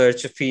is a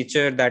search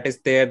feature that is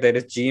there. There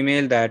is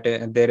Gmail,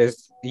 there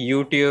is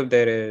YouTube,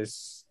 there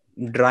is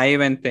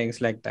Drive and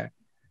things like that.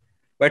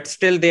 But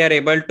still they are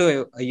able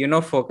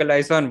to,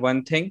 focalize on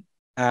one thing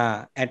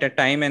at a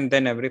time, and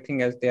then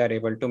everything else they are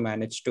able to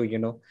manage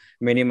to,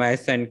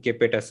 minimize and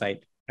keep it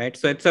aside, right?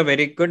 So it's a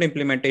very good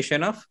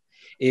implementation of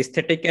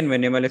aesthetic and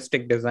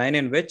minimalistic design,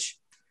 in which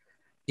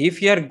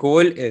if your goal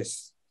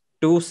is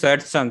to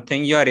search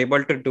something, you are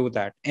able to do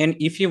that. And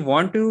if you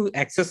want to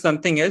access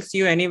something else,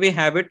 you anyway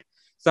have it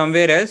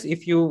somewhere else.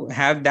 If you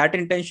have that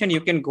intention,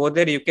 you can go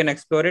there, you can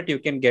explore it, you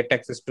can get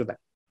access to that.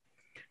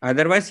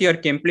 Otherwise, you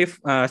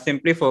are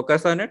simply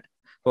focused on it,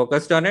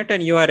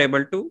 and you are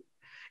able to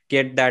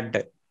get that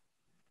done,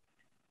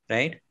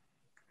 right?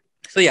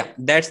 So yeah,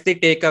 that's the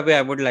takeaway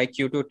I would like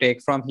you to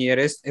take from here.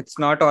 Is it's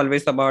not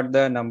always about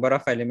the number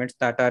of elements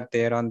that are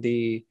there on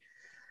the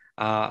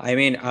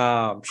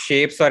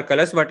shapes or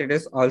colors, but it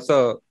is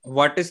also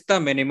what is the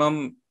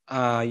minimum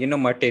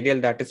material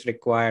that is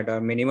required,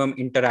 or minimum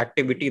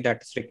interactivity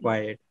that is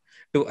required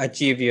to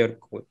achieve your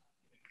goal,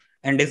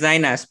 and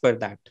design as per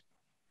that.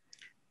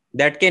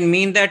 That can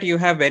mean that you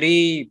have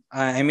very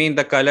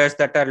the colors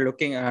that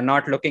are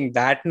not looking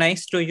that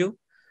nice to you,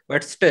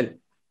 but still,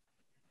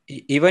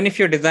 even if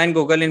you design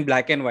Google in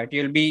black and white,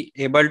 you'll be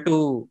able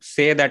to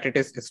say that it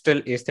is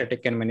still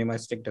aesthetic and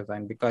minimalistic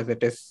design, because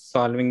it is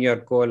solving your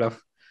goal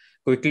of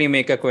quickly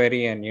make a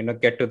query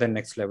and get to the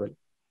next level,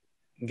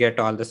 get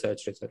all the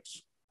search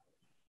results.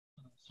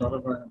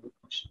 Saurabh, I have a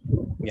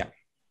question. Yeah.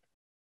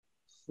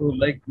 So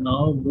like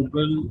now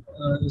Google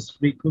is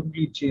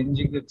frequently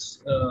changing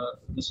its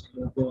this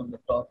logo on the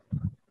top.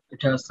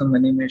 It has some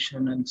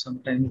animation, and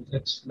sometimes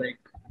it's like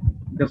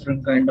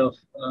different kind of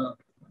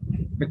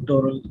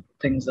pictorial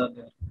things are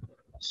there.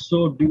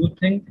 So do you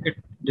think it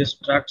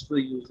distracts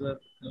the user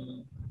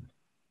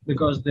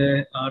because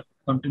they are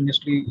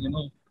continuously,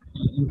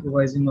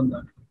 improvising on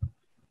that?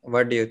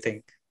 What do you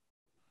think?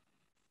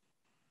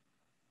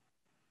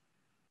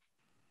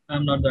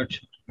 I'm not that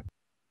sure.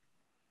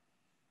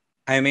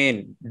 I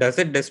mean, does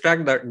it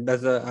distract?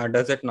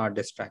 Does it not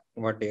distract?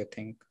 What do you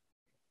think?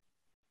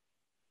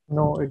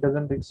 No, it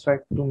doesn't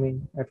distract to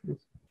me at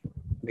least.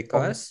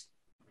 Because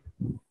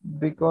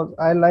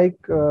I like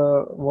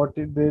what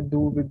they do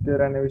with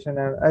their animation,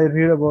 and I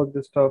read about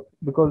this stuff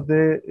because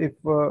if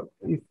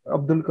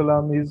Abdul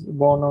Kalam is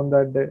born on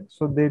that day,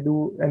 so they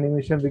do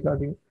animation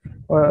regarding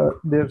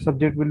their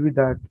subject will be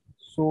that.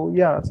 So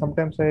yeah,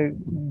 sometimes I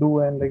do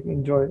and like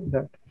enjoy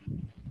that.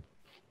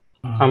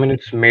 I mean,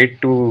 it's made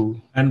to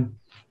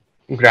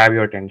grab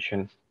your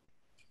attention.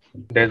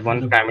 There's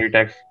one primary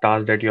task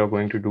that you're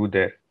going to do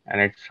there,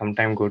 and it's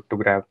sometimes good to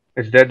grab.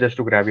 It's there just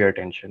to grab your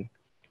attention.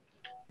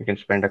 You can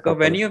spend a so couple.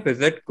 when you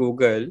visit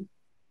Google,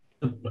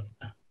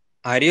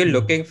 are you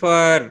looking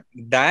for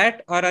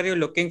that, or are you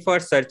looking for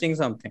searching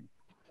something?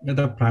 Yeah,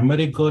 the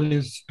primary goal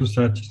is to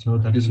search, so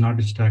that is not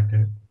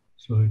distracted.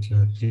 So it's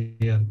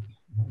clear.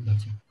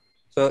 That's it.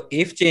 So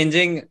if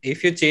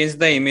you change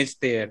the image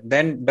there,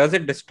 then does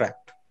it distract?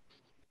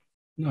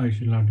 No, I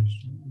should not,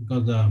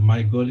 because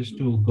my goal is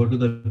to go to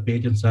the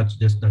page and search.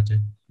 Just that's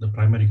it. The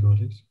primary goal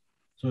is.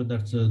 So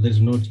that's there's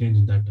no change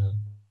in that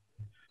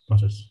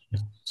process. Yeah.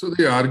 So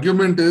the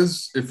argument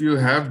is, if you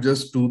have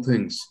just two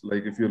things,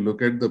 like if you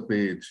look at the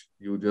page,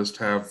 you just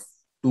have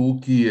two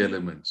key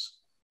elements.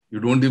 You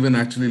don't even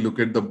actually look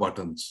at the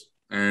buttons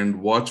and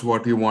watch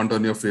what you want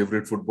on your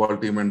favorite football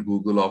team and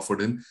Google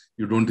offered in.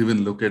 You don't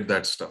even look at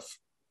that stuff,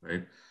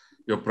 right?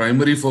 Your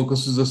primary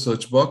focus is the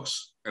search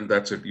box, and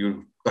that's it.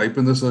 You type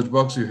in the search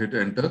box, you hit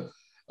enter.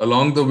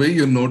 Along the way,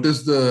 you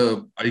notice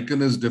the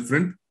icon is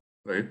different,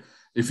 right?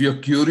 If you're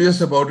curious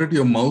about it,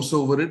 you mouse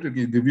over it, it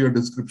will give you a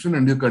description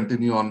and you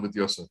continue on with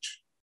your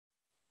search,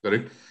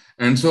 correct?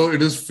 And so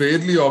it is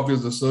fairly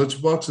obvious. The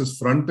search box is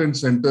front and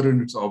center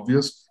and it's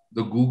obvious.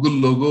 The Google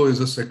logo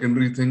is a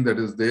secondary thing that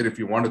is there. If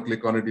you want to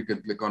click on it, you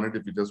can click on it.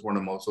 If you just want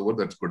to mouse over,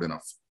 that's good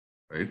enough,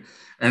 right?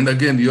 And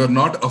again, you're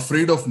not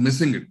afraid of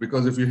missing it,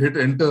 because if you hit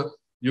enter,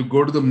 you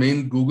go to the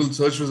main Google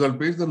search result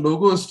page, the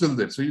logo is still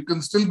there. So you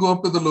can still go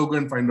up to the logo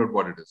and find out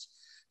what it is.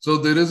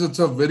 So it's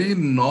a very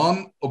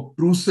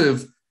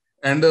non-obtrusive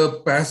and a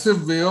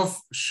passive way of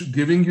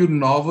giving you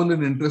novel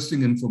and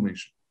interesting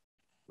information,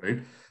 right?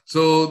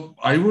 So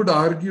I would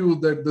argue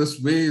that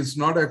this way is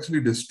not actually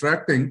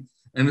distracting,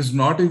 and it's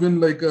not even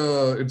like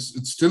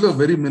it's still a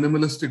very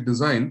minimalistic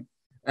design,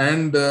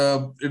 and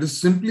it is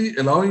simply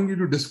allowing you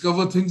to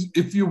discover things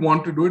if you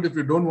want to do it. If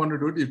you don't want to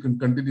do it, you can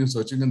continue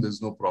searching and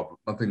there's no problem,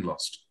 nothing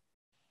lost.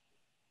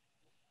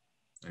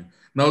 Right.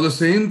 Now the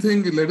same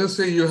thing, let us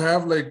say you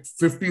have like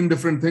 15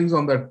 different things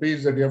on that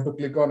page that you have to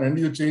click on, and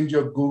you change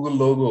your Google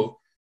logo,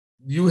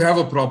 you have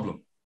a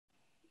problem,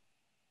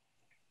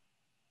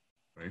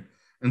 right?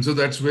 And so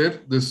that's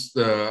where this,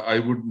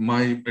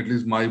 at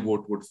least my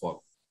vote would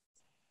fall.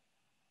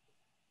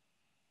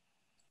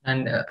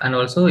 And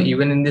also,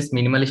 even in this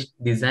minimalist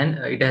design,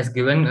 it has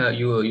given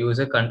you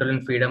user control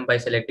and freedom by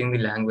selecting the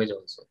language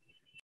also.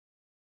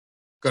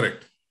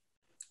 Correct.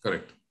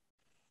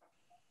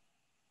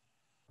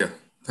 Yeah,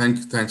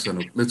 thanks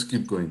Anup. Let's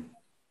keep going.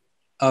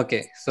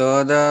 Okay,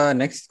 so the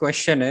next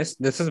question is,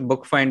 this is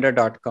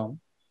bookfinder.com.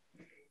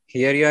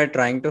 Here you are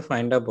trying to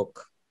find a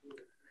book.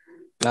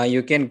 Now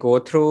you can go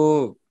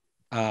through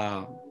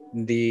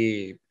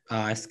the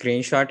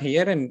screenshot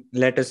here and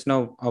let us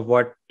know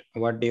what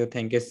do you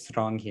think is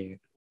wrong here.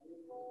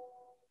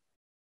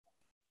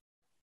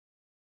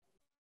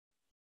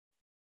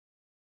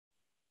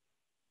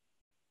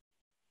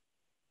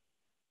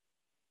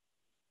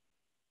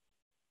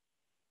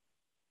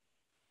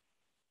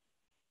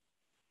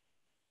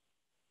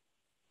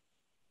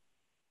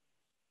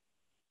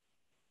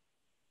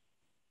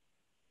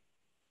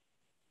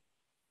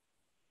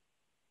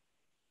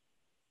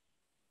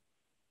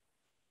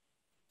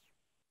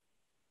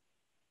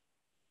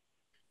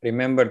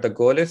 Remember, the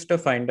goal is to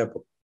find a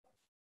book.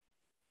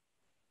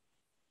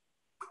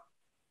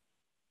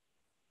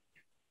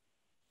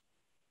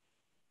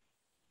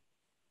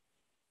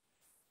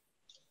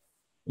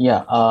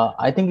 Yeah,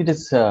 I think it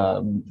is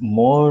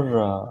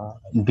more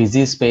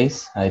busy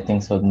space. I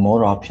think so.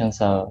 More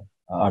options are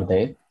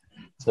there.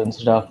 So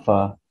instead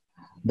of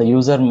the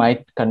user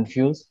might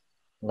confuse,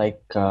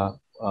 like the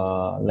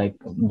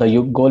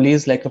goal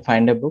is like to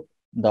find a book,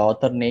 the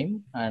author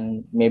name,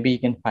 and maybe you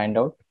can find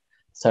out,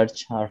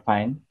 search or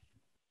find.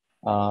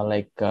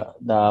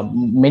 The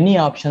many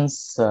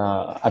options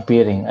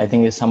appearing. I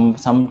think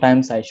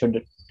sometimes I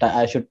should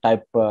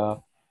type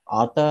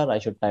author. I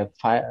should type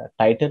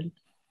title.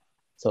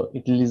 So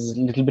it is a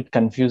little bit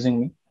confusing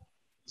me.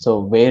 So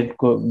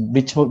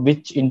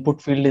which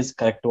input field is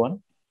correct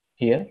one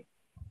here?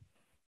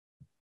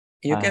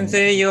 You can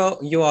say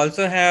you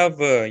also have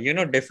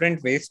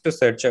different ways to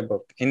search a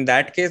book. In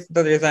that case,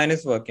 the design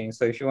is working.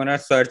 So if you want to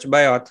search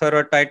by author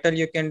or title,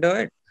 you can do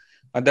it.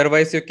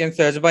 Otherwise, you can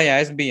search by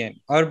ISBN.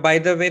 Or by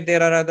the way,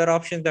 there are other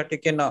options that you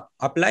can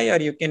apply, or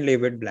you can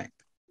leave it blank.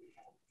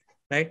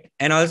 Right?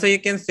 And also you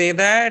can say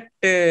that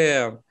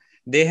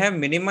they have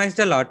minimized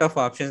a lot of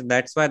options.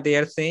 That's why they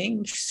are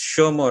saying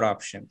show more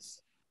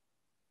options.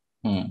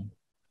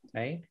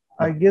 Right?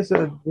 I guess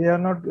they are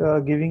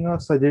not giving a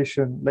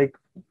suggestion like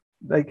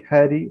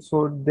Harry.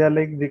 So they are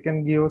like, they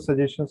can give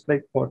suggestions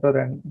like Potter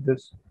and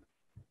this.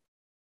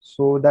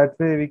 So that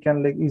way we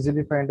can like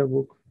easily find a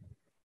book.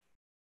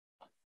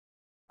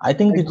 I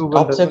think like the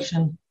top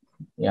section.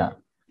 Yeah.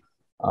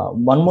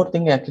 One more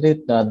thing, actually,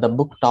 the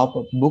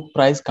book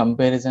price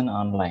comparison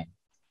online.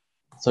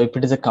 So if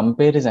it is a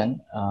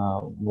comparison,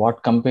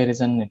 what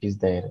comparison it is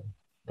there?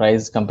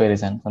 Price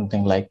comparison,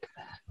 something like.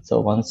 So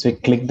once we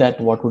click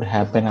that, what would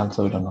happen?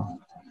 Also, we don't know.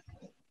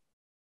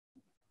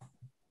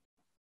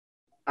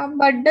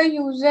 But the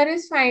user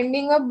is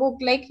finding a book,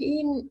 like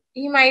he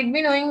might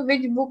be knowing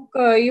which book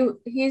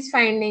he is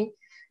finding.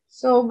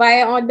 So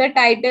by the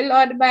title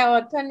or by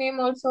author name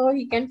also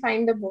he can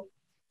find the book.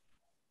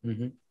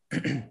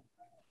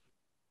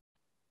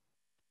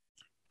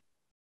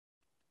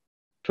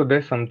 So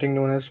there's something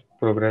known as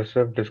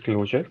progressive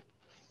disclosure.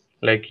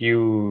 Like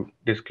you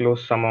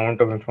disclose some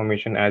amount of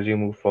information as you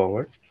move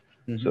forward.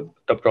 So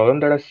the problem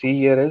that I see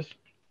here is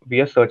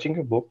we are searching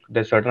a book.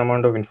 There's certain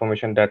amount of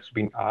information that's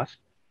been asked,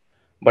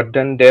 but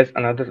then there's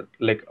another,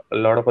 like a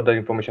lot of other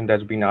information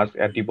that's been asked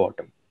at the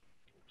bottom.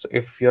 So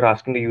if you're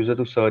asking the user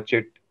to search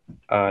it,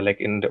 like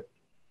in the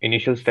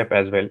initial step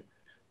as well.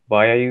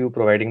 Why are you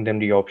providing them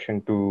the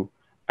option to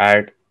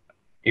add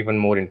even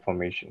more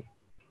information?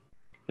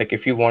 Like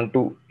if you want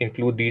to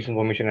include these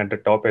information at the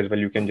top as well,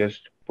 you can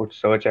just put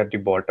search at the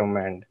bottom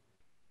and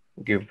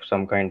give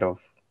some kind of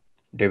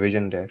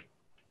division there.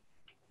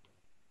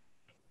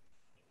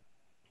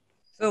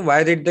 So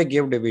why did they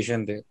give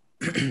division there?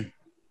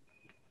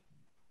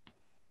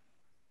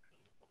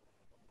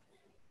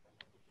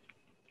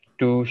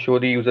 To show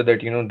the user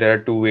that there are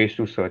two ways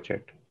to search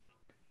it.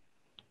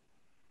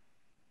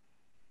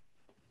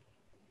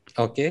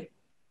 Okay.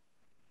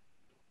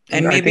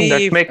 And I think that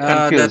maybe may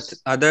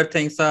confuse. other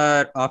things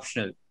are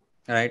optional,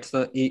 right?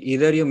 So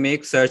either you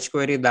make search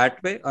query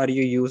that way or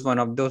you use one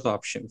of those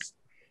options,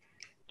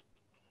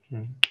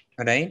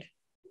 right?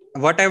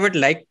 What I would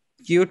like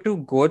you to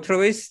go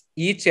through is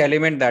each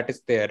element that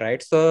is there,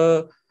 right?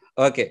 So,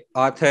 okay,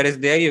 author is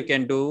there. You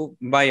can do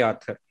by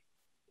author,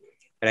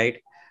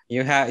 right?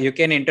 You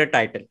can enter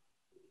title,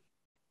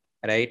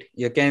 right?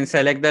 You can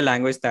select the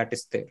language that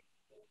is there.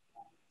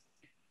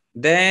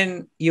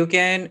 Then you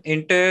can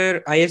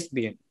enter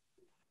ISBN.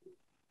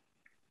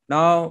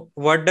 Now,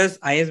 what does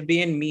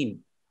ISBN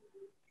mean?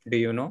 Do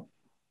you know?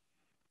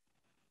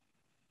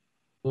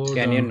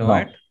 Can you know No,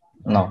 it?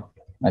 no,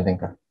 I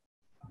think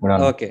we don't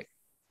know. Okay.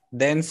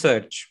 Then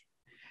search,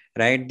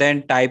 right?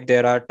 Then type.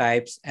 There are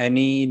types,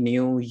 any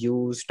new,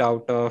 used,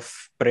 out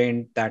of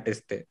print, that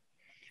is there.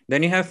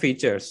 Then you have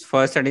features.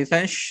 First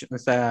edition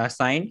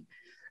signed,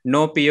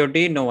 no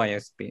POD, no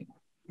ISP.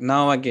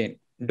 Now again,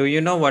 do you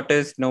know what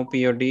is no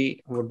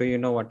POD? Or do you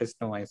know what is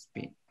no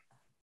ISP?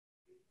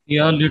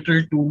 Yeah,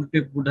 little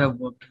tooltip would have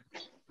worked.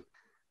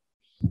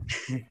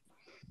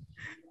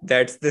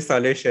 That's the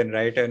solution,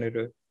 right,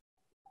 Anirudh?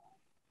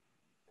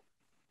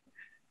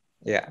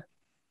 Yeah.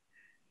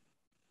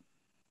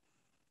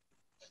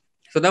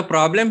 So the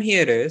problem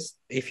here is,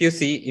 if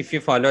you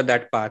follow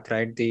that path,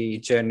 right, the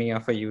journey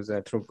of a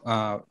user through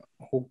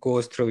who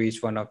goes through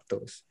each one of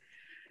those,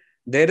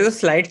 there is a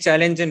slight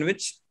challenge in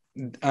which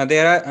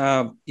there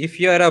are, if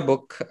you are a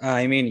book,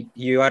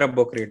 you are a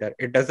book reader,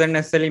 it doesn't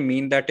necessarily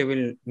mean that you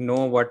will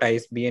know what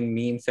ISBN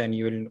means and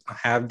you will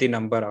have the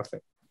number of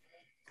it.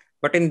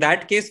 But in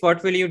that case,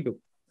 what will you do?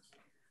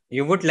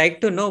 You would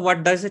like to know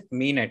what does it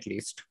mean at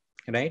least,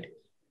 right?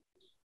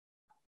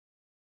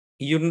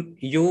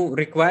 You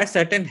require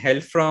certain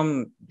help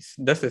from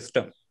the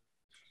system,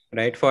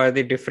 right, for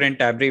the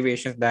different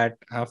abbreviations that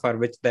for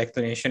which the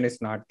explanation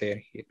is not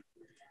there here,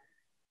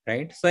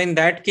 right? So in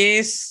that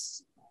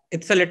case,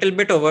 it's a little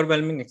bit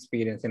overwhelming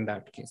experience in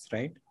that case,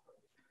 right?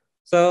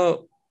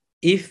 So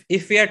if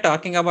we are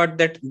talking about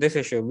this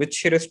issue, which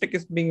heuristic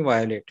is being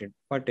violated?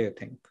 What do you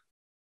think?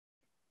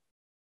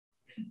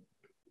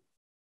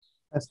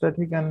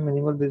 Aesthetic and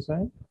minimal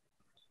design.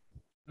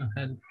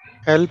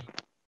 Help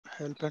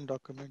and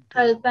documentation.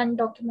 Help and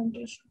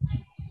documentation.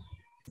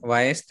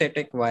 Why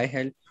aesthetic? Why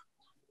help?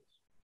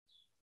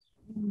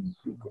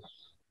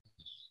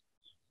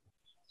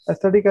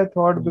 Aesthetic, I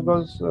thought,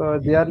 because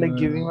they are like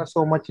giving us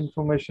so much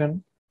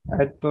information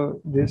at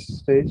this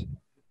stage,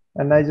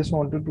 and I just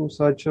wanted to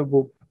search a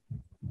book.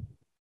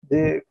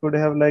 They could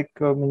have like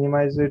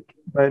minimized it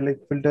by like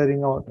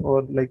filtering out,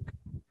 or like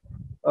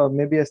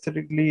maybe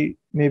aesthetically,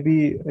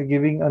 maybe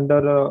giving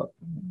under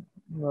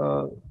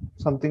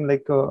something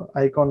like a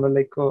icon, or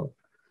like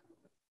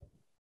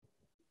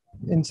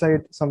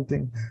inside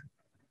something.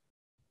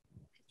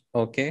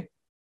 Okay.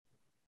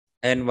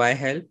 And why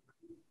help?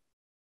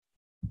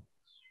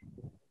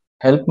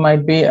 Help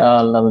might be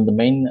the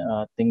main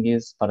thing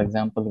is, for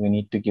example, we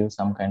need to give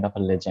some kind of a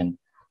legend.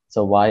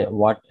 So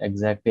what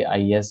exactly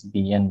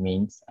ISBN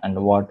means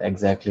and what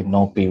exactly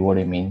no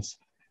POD means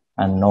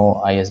and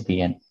no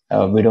ISBN.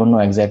 We don't know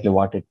exactly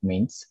what it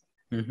means.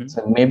 Mm-hmm.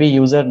 So maybe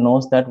user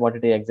knows that what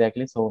it is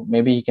exactly. So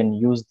maybe he can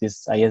use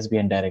this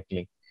ISBN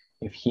directly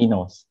if he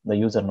knows, the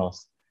user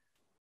knows.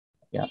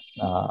 Yeah,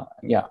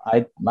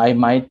 I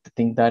might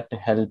think that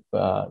help,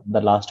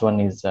 the last one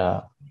is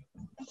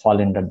fall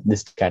into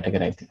this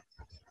category, I think.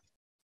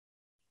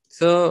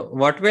 So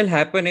what will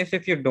happen is,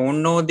 if you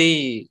don't know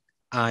the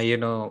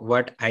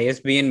what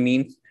ISBN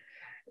means,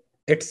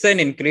 it's an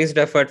increased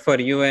effort for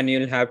you, and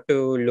you'll have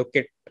to look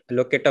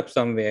it up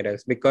somewhere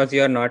else because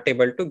you are not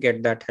able to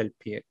get that help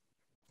here,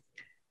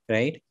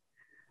 right?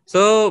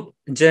 So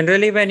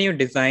generally, when you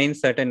design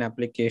certain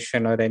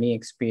application or any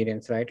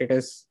experience, right, it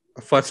is,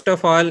 first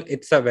of all,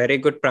 it's a very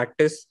good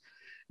practice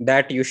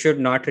that you should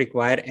not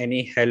require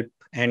any help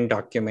and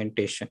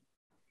documentation.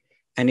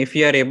 And if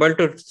you are able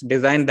to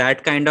design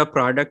that kind of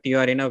product, you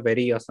are in a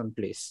very awesome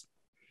place.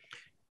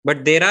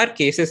 But there are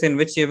cases in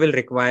which you will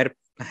require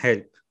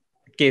help,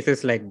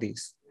 cases like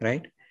these,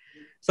 right?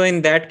 So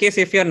in that case,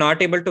 if you're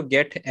not able to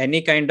get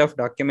any kind of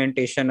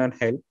documentation or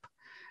help,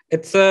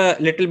 it's a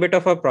little bit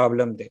of a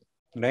problem there,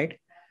 right?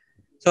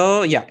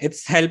 So yeah,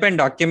 it's help and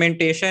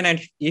documentation. And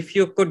if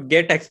you could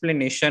get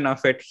explanation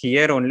of it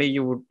here only,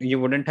 you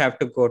wouldn't have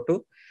to go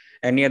to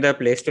any other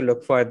place to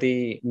look for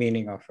the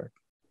meaning of it,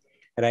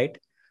 right?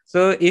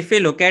 So if we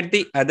look at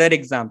the other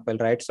example,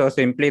 right? So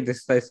simply this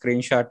is a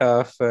screenshot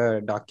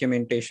of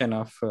documentation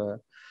of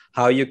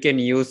how you can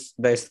use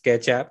the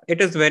Sketch app.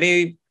 It is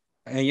very,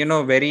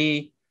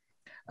 very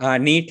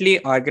neatly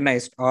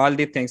organized, all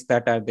the things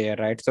that are there,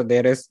 right? So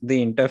there is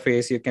the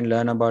interface. You can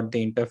learn about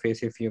the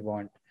interface if you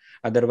want.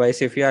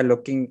 Otherwise, if you are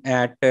looking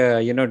at,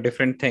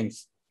 different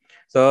things.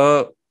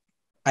 So,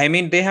 I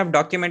mean, they have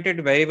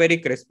documented very, very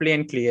crisply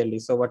and clearly.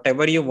 So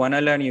whatever you want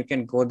to learn, you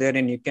can go there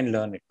and you can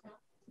learn it,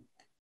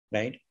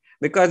 right?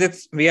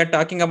 Because we are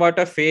talking about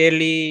a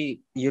fairly,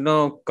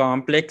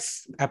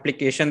 complex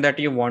application that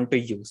you want to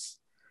use.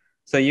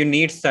 So you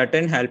need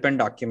certain help and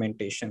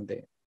documentation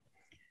there,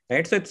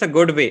 right? So it's a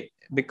good way,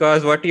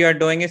 because what you are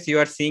doing is you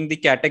are seeing the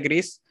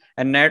categories,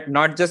 and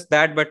not just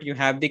that, but you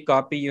have the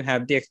copy, you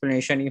have the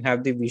explanation, you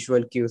have the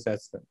visual cues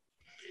as well.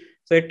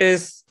 So it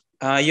is,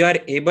 you are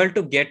able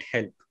to get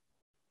help,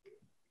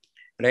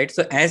 right?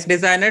 So as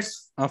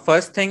designers,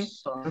 first thing,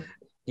 Sorry.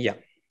 yeah.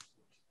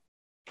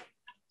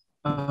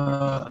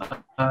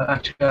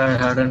 Actually, I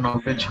had a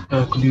knowledge.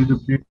 Could you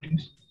repeat,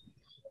 please?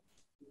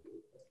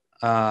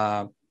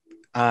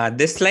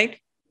 This slide.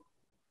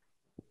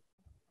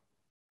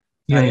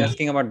 Yeah, are you yeah.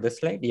 asking about this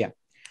slide? Yeah.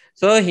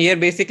 So here,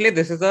 basically,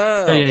 this is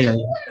a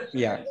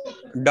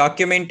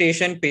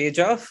documentation page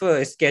of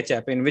Sketch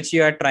app, in which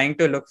you are trying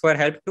to look for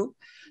help to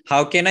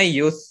how can I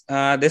use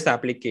this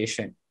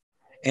application,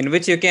 in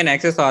which you can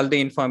access all the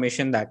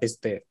information that is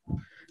there.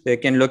 So you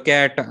can look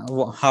at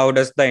how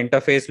does the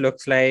interface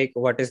looks like,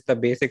 what is the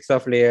basics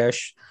of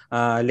layers,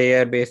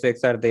 layer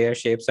basics are there,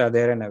 shapes are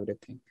there, and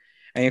everything.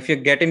 And if you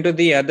get into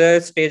the other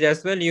stage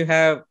as well, you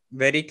have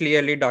very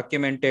clearly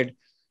documented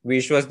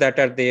visuals that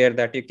are there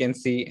that you can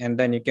see, and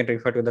then you can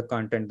refer to the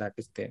content that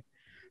is there.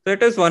 So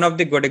it is one of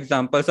the good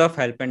examples of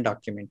help and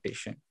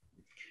documentation.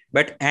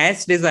 But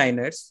as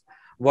designers,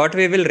 what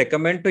we will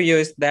recommend to you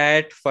is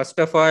that, first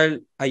of all,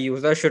 a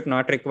user should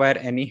not require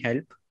any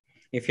help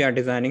if you are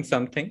designing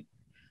something.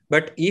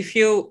 But if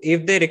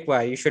they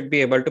require, you should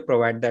be able to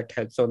provide that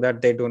help, so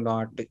that they do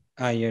not,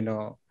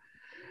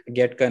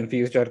 get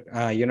confused or,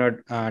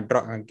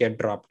 get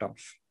dropped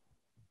off.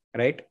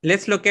 Right.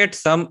 Let's look at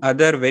some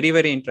other very,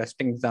 very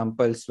interesting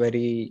examples,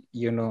 very,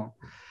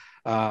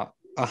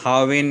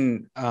 how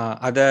in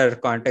other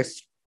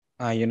contexts,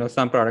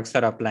 some products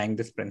are applying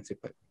this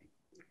principle.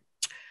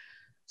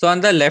 So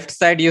on the left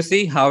side, you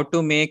see how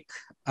to make,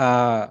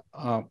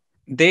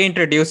 they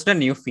introduced a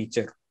new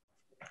feature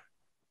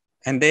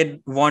and they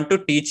want to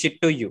teach it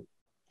to you.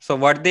 So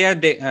what they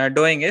are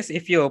doing is,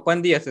 if you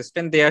open the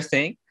assistant, they are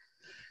saying,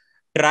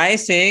 try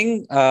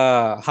saying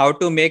how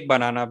to make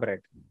banana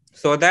bread.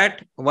 So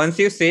that once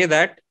you say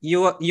that,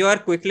 you are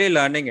quickly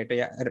learning it.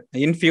 Yeah.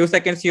 In few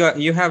seconds,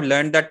 you have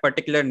learned that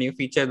particular new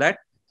feature that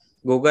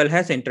Google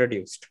has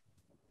introduced.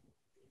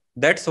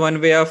 That's one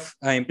way of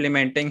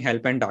implementing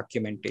help and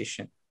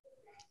documentation,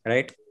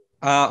 right?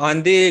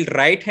 On the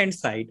right hand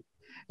side,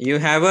 you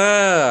have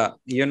a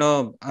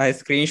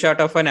screenshot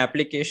of an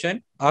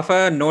application, of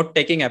a note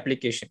taking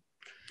application,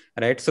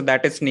 right? So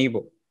that is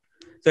Nebo.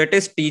 So it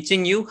is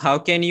teaching you how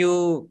can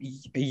you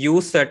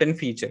use certain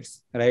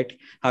features, right?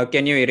 How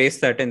can you erase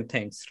certain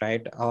things,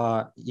 right?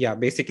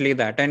 Basically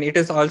that. And it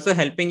is also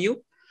helping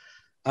you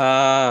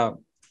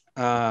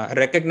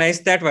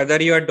recognize that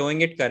whether you are doing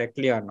it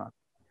correctly or not.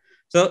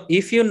 So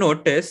if you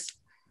notice,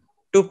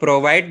 to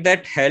provide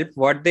that help,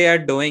 what they are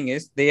doing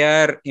is they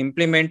are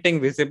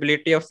implementing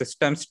visibility of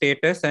system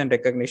status and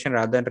recognition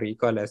rather than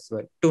recall as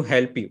well, to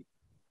help you,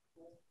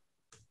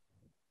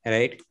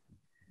 right?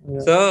 Yeah.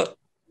 So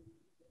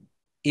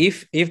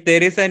if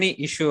there is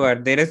any issue or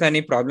there is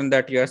any problem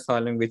that you are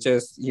solving, which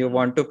is you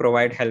want to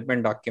provide help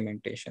and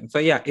documentation. So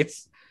yeah,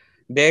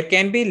 there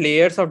can be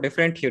layers of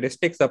different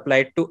heuristics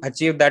applied to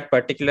achieve that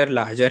particular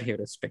larger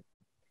heuristic.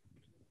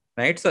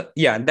 Right. So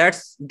yeah,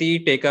 that's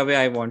the takeaway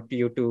I want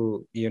you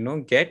to,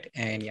 get.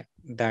 And yeah,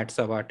 that's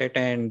about it.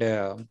 And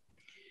do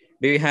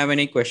you have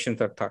any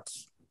questions or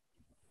thoughts?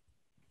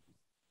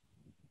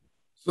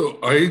 So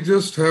I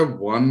just have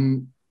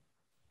one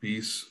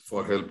piece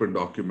for help and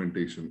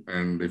documentation.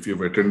 And if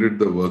you've attended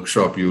the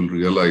workshop, you'll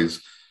realize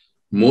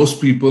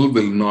most people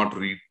will not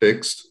read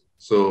text.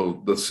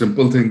 So the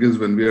simple thing is,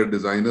 when we are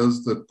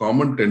designers, the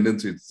common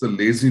tendency, it's a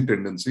lazy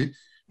tendency,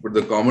 but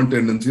the common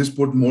tendency is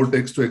put more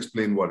text to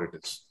explain what it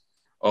is.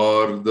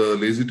 Or the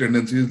lazy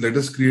tendency is, let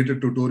us create a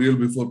tutorial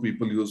before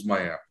people use my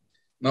app.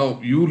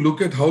 Now you look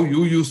at how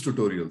you use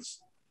tutorials.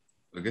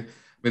 Okay.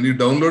 When you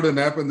download an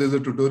app and there's a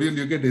tutorial,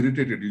 you get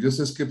irritated. You just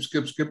say skip,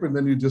 skip, skip, and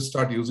then you just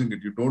start using it.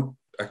 You don't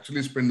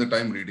actually spend the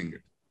time reading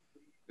it,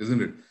 isn't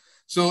it?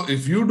 So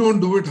if you don't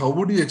do it, how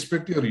would you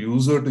expect your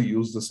user to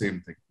use the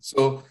same thing?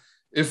 So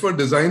if a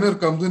designer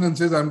comes in and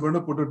says, I'm going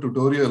to put a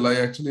tutorial, I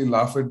actually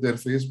laugh at their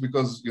face,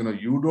 because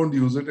you don't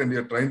use it and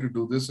you're trying to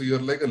do this. So you're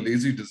like a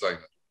lazy designer.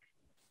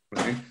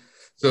 Right?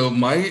 So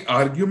my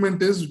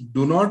argument is,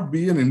 do not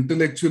be an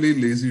intellectually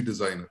lazy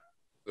designer.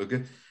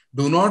 Okay.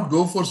 Do not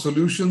go for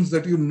solutions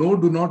that do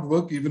not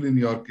work even in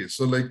your case.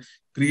 So like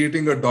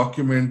creating a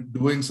document,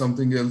 doing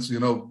something else,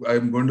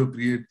 I'm going to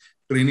create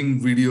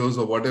training videos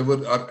or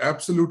whatever, are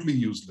absolutely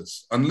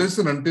useless. Unless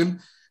and until,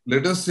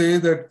 let us say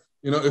that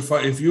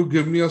if you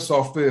give me a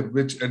software,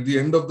 which at the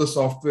end of the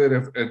software,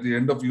 at the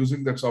end of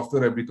using that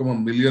software, I become a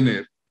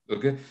millionaire.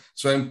 Okay.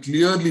 So I'm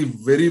clearly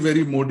very,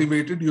 very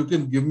motivated. You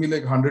can give me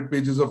like 100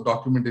 pages of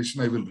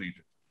documentation. I will read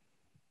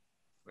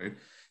it. Right.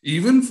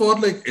 Even for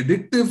like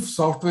addictive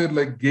software,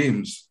 like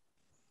games,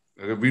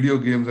 video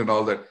games and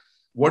all that.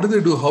 What do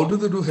they do? How do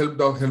they do help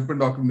and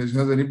documentation?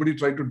 Has anybody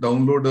tried to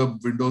download a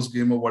Windows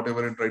game or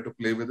whatever and try to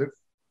play with it?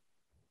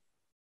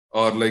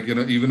 Or like,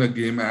 even a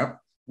game app?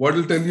 What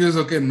it'll tell you is,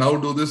 okay, now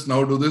do this,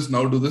 now do this,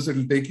 now do this.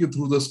 It'll take you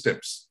through the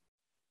steps.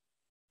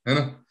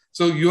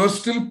 So you are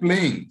still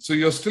playing. So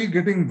you're still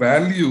getting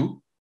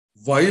value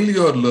while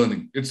you're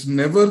learning. It's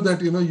never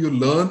that, you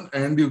learn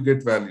and you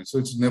get value. So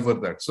it's never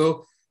that.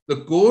 So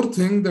the core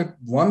thing, that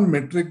one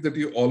metric that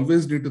you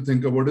always need to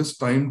think about is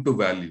time to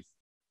value.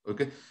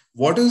 Okay.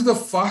 What is the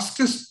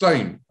fastest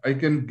time I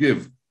can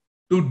give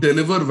to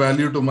deliver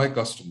value to my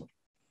customer?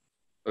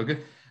 Okay.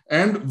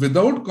 And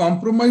without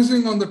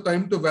compromising on the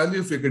time to value,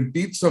 if you can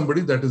teach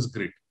somebody, that is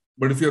great.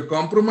 But if you're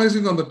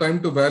compromising on the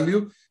time to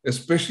value,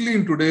 especially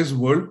in today's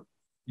world,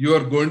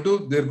 they're going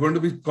to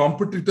be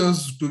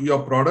competitors to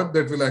your product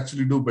that will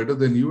actually do better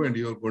than you, and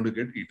you're going to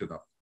get eaten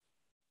up.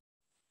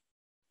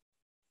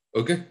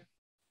 Okay.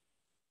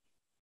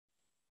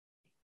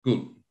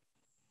 Cool.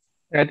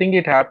 I think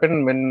it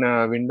happened when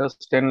Windows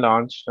 10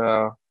 launched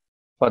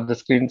for the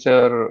screen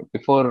share.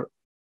 Before,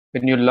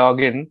 when you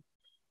log in,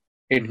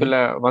 it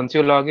will once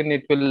you log in,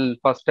 it will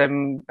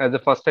as a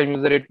first time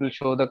user, it will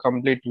show the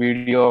complete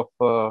video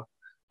of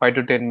 5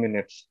 to 10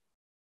 minutes.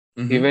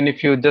 Even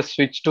if you just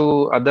switch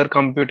to other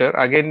computer,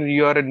 again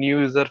you are a new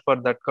user for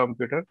that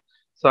computer,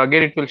 so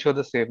again it will show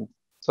the same.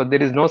 So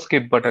there is no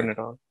skip button at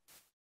all.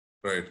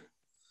 Right.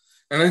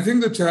 And I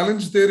think the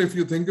challenge there, if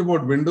you think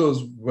about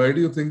Windows, why do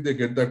you think they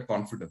get that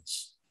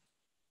confidence?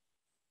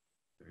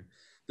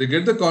 They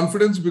get the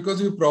confidence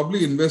because you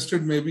probably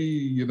invested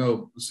maybe,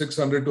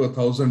 $600 to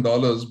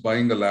 $1,000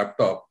 buying a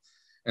laptop.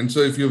 And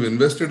so if you've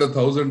invested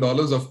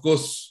 $1,000, of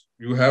course,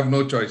 you have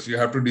no choice. You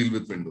have to deal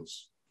with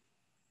Windows.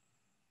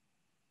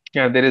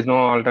 Yeah, there is no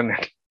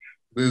alternative.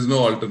 There is no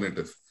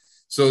alternative.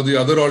 So the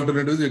other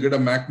alternative is you get a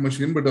Mac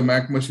machine, but a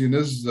Mac machine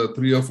is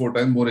 3 or 4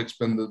 times more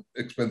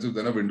expensive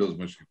than a Windows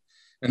machine.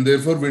 And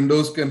therefore,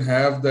 Windows can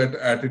have that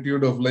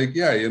attitude of like,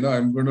 yeah,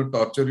 I'm going to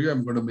torture you.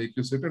 I'm going to make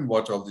you sit and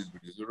watch all these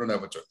videos. You don't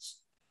have a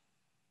choice.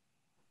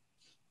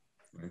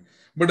 Right?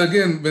 But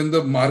again, when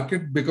the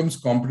market becomes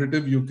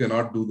competitive, you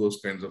cannot do those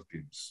kinds of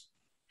games.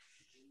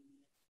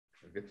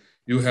 Okay?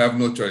 You have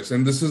no choice.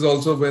 And this is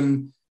also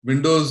when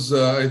Windows,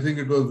 I think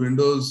it was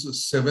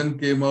Windows 7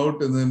 came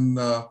out, and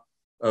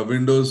then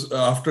Windows,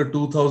 after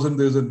 2000,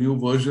 there's a new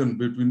version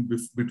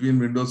between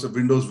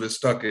Windows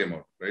Vista came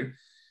out, right?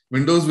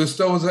 Windows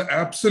Vista was an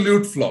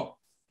absolute flop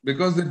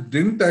because they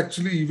didn't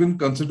actually even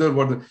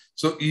consider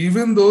so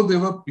even though there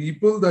were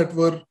people that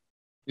were,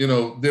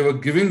 they were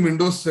giving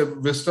Windows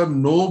Vista,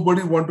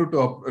 nobody wanted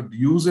to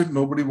use it.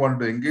 Nobody wanted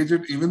to engage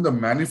it. Even the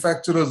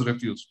manufacturers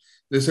refused.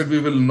 They said, we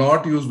will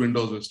not use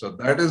Windows Vista.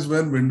 That is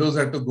when Windows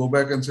had to go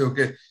back and say,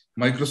 okay,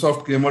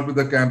 Microsoft came out with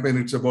a campaign.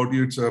 It's about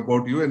you. It's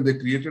about you. And they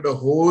created a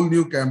whole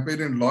new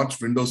campaign and launched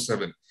Windows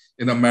 7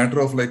 in a matter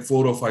of like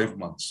 4 or 5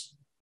 months.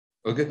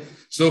 Okay.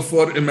 So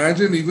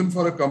imagine even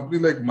for a company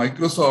like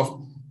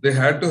Microsoft, they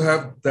had to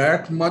have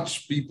that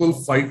much people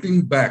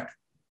fighting back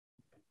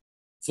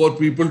for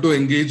people to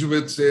engage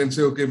with, say,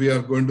 okay, we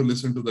are going to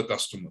listen to the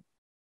customer.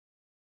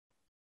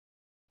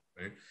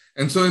 Right.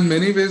 And so in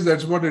many ways,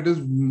 that's what it is.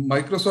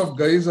 Microsoft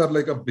guys are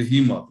like a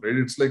behemoth, right?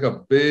 It's like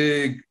a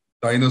big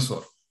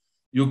dinosaur.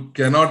 You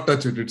cannot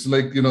touch it. It's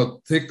like,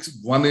 thick,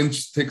 1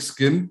 inch thick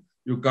skin.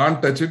 You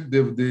can't touch it.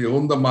 They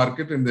own the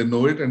market and they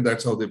know it, and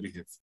that's how they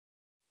behave.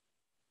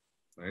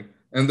 Right?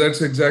 And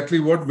that's exactly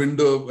what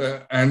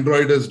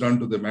Android has done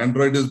to them.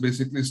 Android is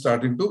basically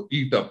starting to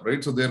eat up,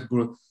 right? So their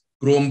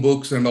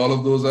Chromebooks and all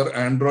of those are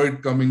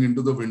Android coming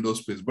into the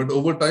Windows space. But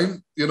over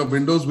time,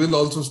 Windows will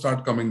also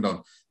start coming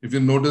down. If you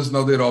notice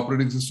now, their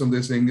operating system,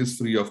 they're saying is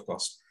free of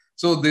cost.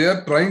 So they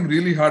are trying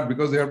really hard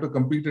because they have to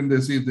compete, and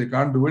they see if they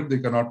can't do it, they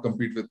cannot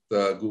compete with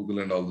Google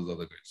and all those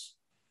other guys.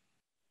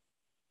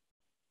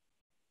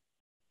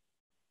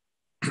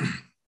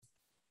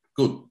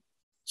 Cool.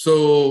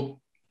 So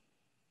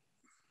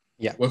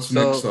yeah, what's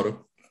next, Saurabh?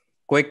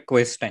 Quick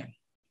quiz time,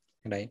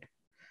 right?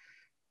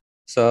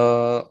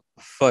 So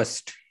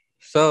first,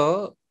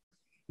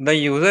 the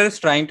user is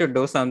trying to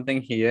do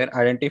something here,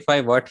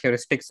 identify what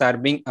heuristics are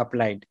being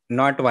applied,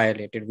 not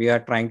violated. We are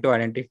trying to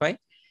identify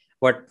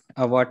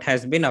what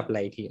has been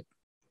applied here.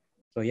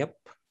 So yep,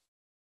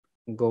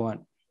 go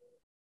on.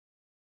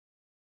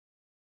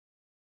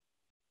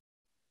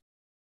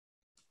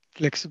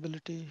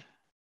 Flexibility.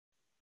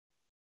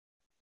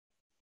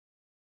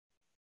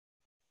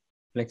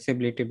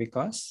 Flexibility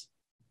because?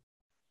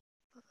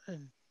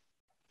 And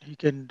he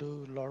can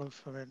do a lot of,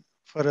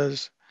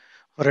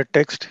 for a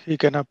text, he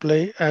can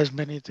apply as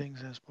many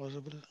things as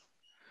possible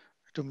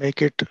to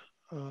make it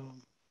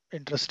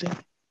interesting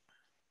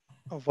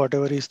of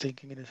whatever he's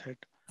thinking in his head.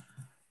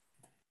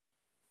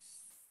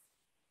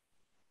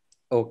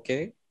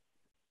 Okay.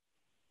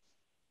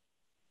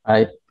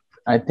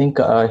 I think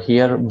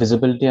here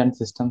visibility and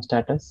system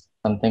status,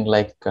 something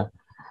like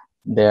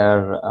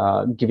they're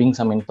giving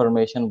some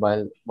information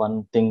while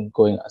one thing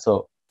going.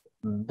 So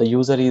the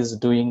user is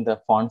doing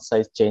the font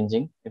size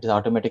changing, it is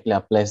automatically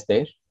applies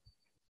there.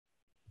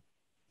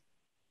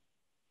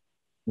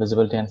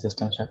 Visibility and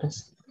system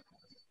status.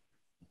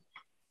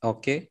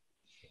 Okay.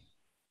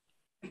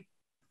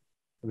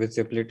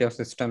 Visibility of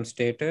system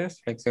status,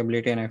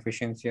 flexibility and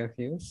efficiency of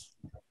use.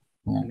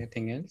 Yeah.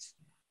 Anything else?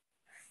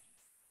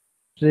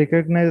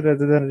 Recognize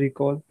rather than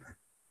recall.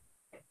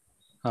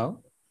 How?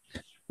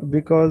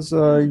 Because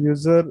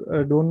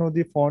user don't know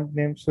the font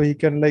name, so he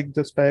can like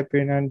just type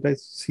in and like,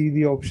 see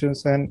the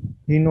options, and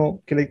he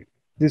know okay, like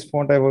this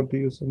font I want to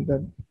use, and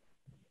then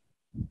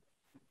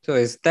So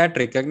is that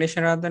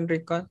recognition rather than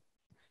recall?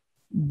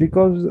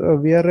 because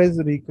we are as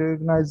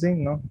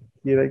recognizing, no,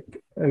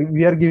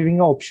 we are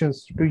giving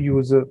options to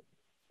user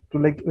to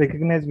like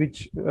recognize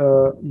which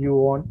you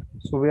want.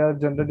 So we are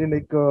generally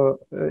like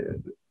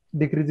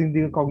decreasing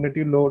the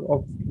cognitive load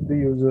of the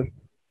user.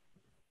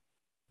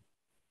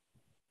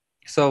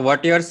 So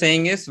what you are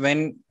saying is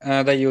when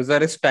the user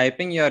is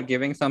typing, you are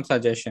giving some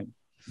suggestion.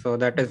 So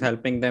that is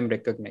helping them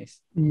recognize.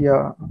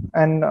 Yeah,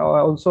 and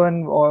also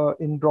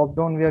in drop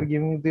down we are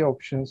giving the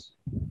options.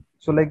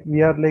 So like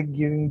we are like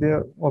giving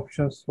the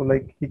options, so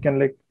like he can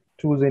like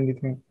choose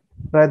anything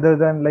rather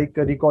than like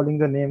recalling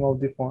the name of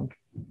the font.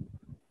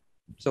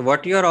 So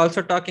what you are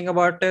also talking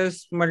about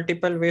is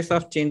multiple ways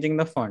of changing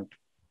the font.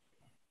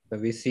 So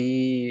we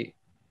see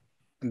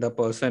the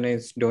person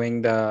is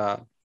doing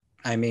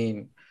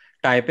typing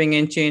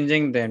and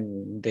changing,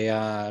 then they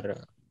are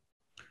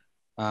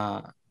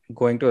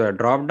going to the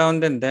drop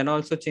down, then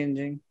also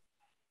changing.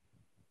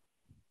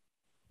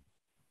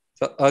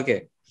 So,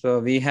 okay. So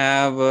we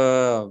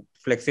have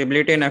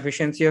flexibility and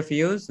efficiency of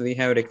use. We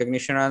have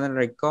recognition rather than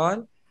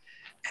recall.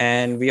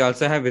 And we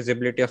also have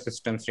visibility of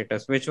system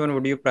status. Which one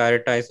would you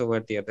prioritize over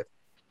the other?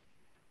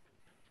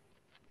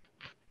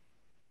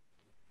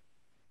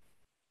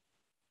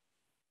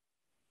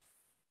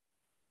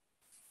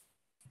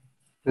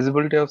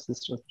 Visibility of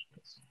system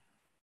status.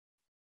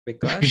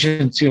 Because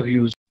Efficiency of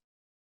use.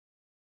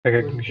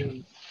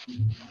 Recognition.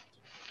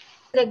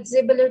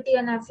 Flexibility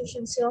and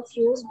efficiency of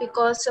use,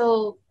 because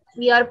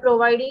we are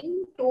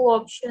providing two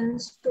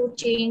options to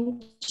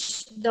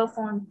change the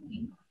font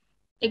name.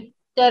 Like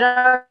there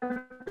are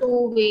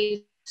two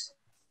ways.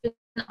 You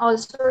can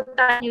also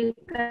type, you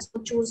can also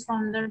choose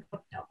from the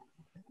drop down.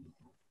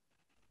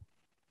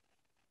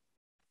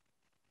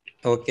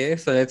 Okay,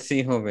 so let's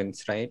see who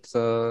wins, right?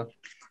 So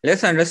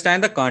let's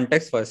understand the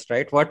context first,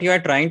 right? What you are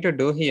trying to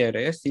do here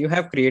is you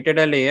have created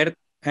a layer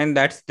and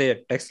that's there.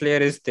 Text layer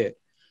is there.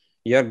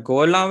 Your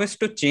goal now is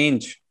to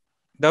change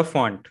the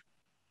font.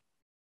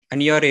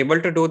 And you are able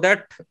to do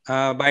that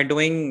by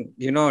doing,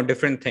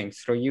 different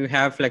things. So you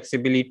have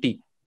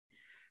flexibility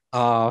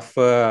of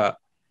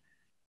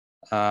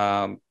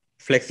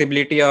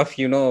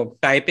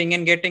typing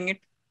and getting it.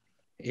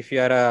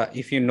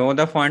 If you know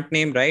the font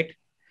name, right?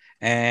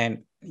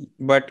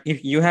 But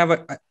if you have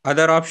a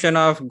other option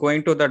of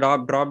going to the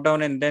drop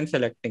down and then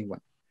selecting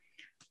one,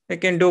 you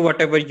can do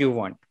whatever you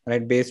want,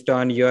 right? Based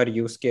on your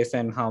use case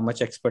and how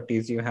much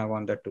expertise you have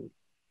on the tool.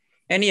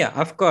 And yeah,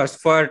 of course,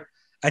 for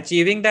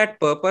achieving that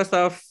purpose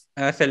of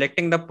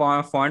selecting the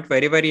font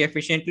very, very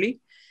efficiently,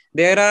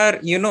 there are,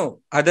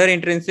 other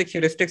intrinsic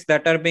heuristics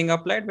that are being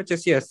applied, which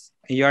is, yes,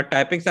 you are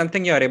typing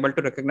something, you are able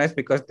to recognize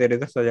because there is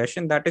a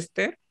suggestion that is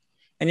there,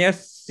 and you're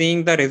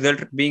seeing the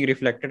result being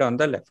reflected on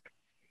the left.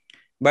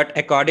 But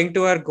according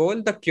to our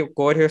goal, the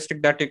core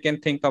heuristic that you can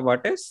think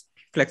about is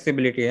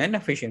flexibility and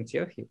efficiency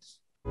of use.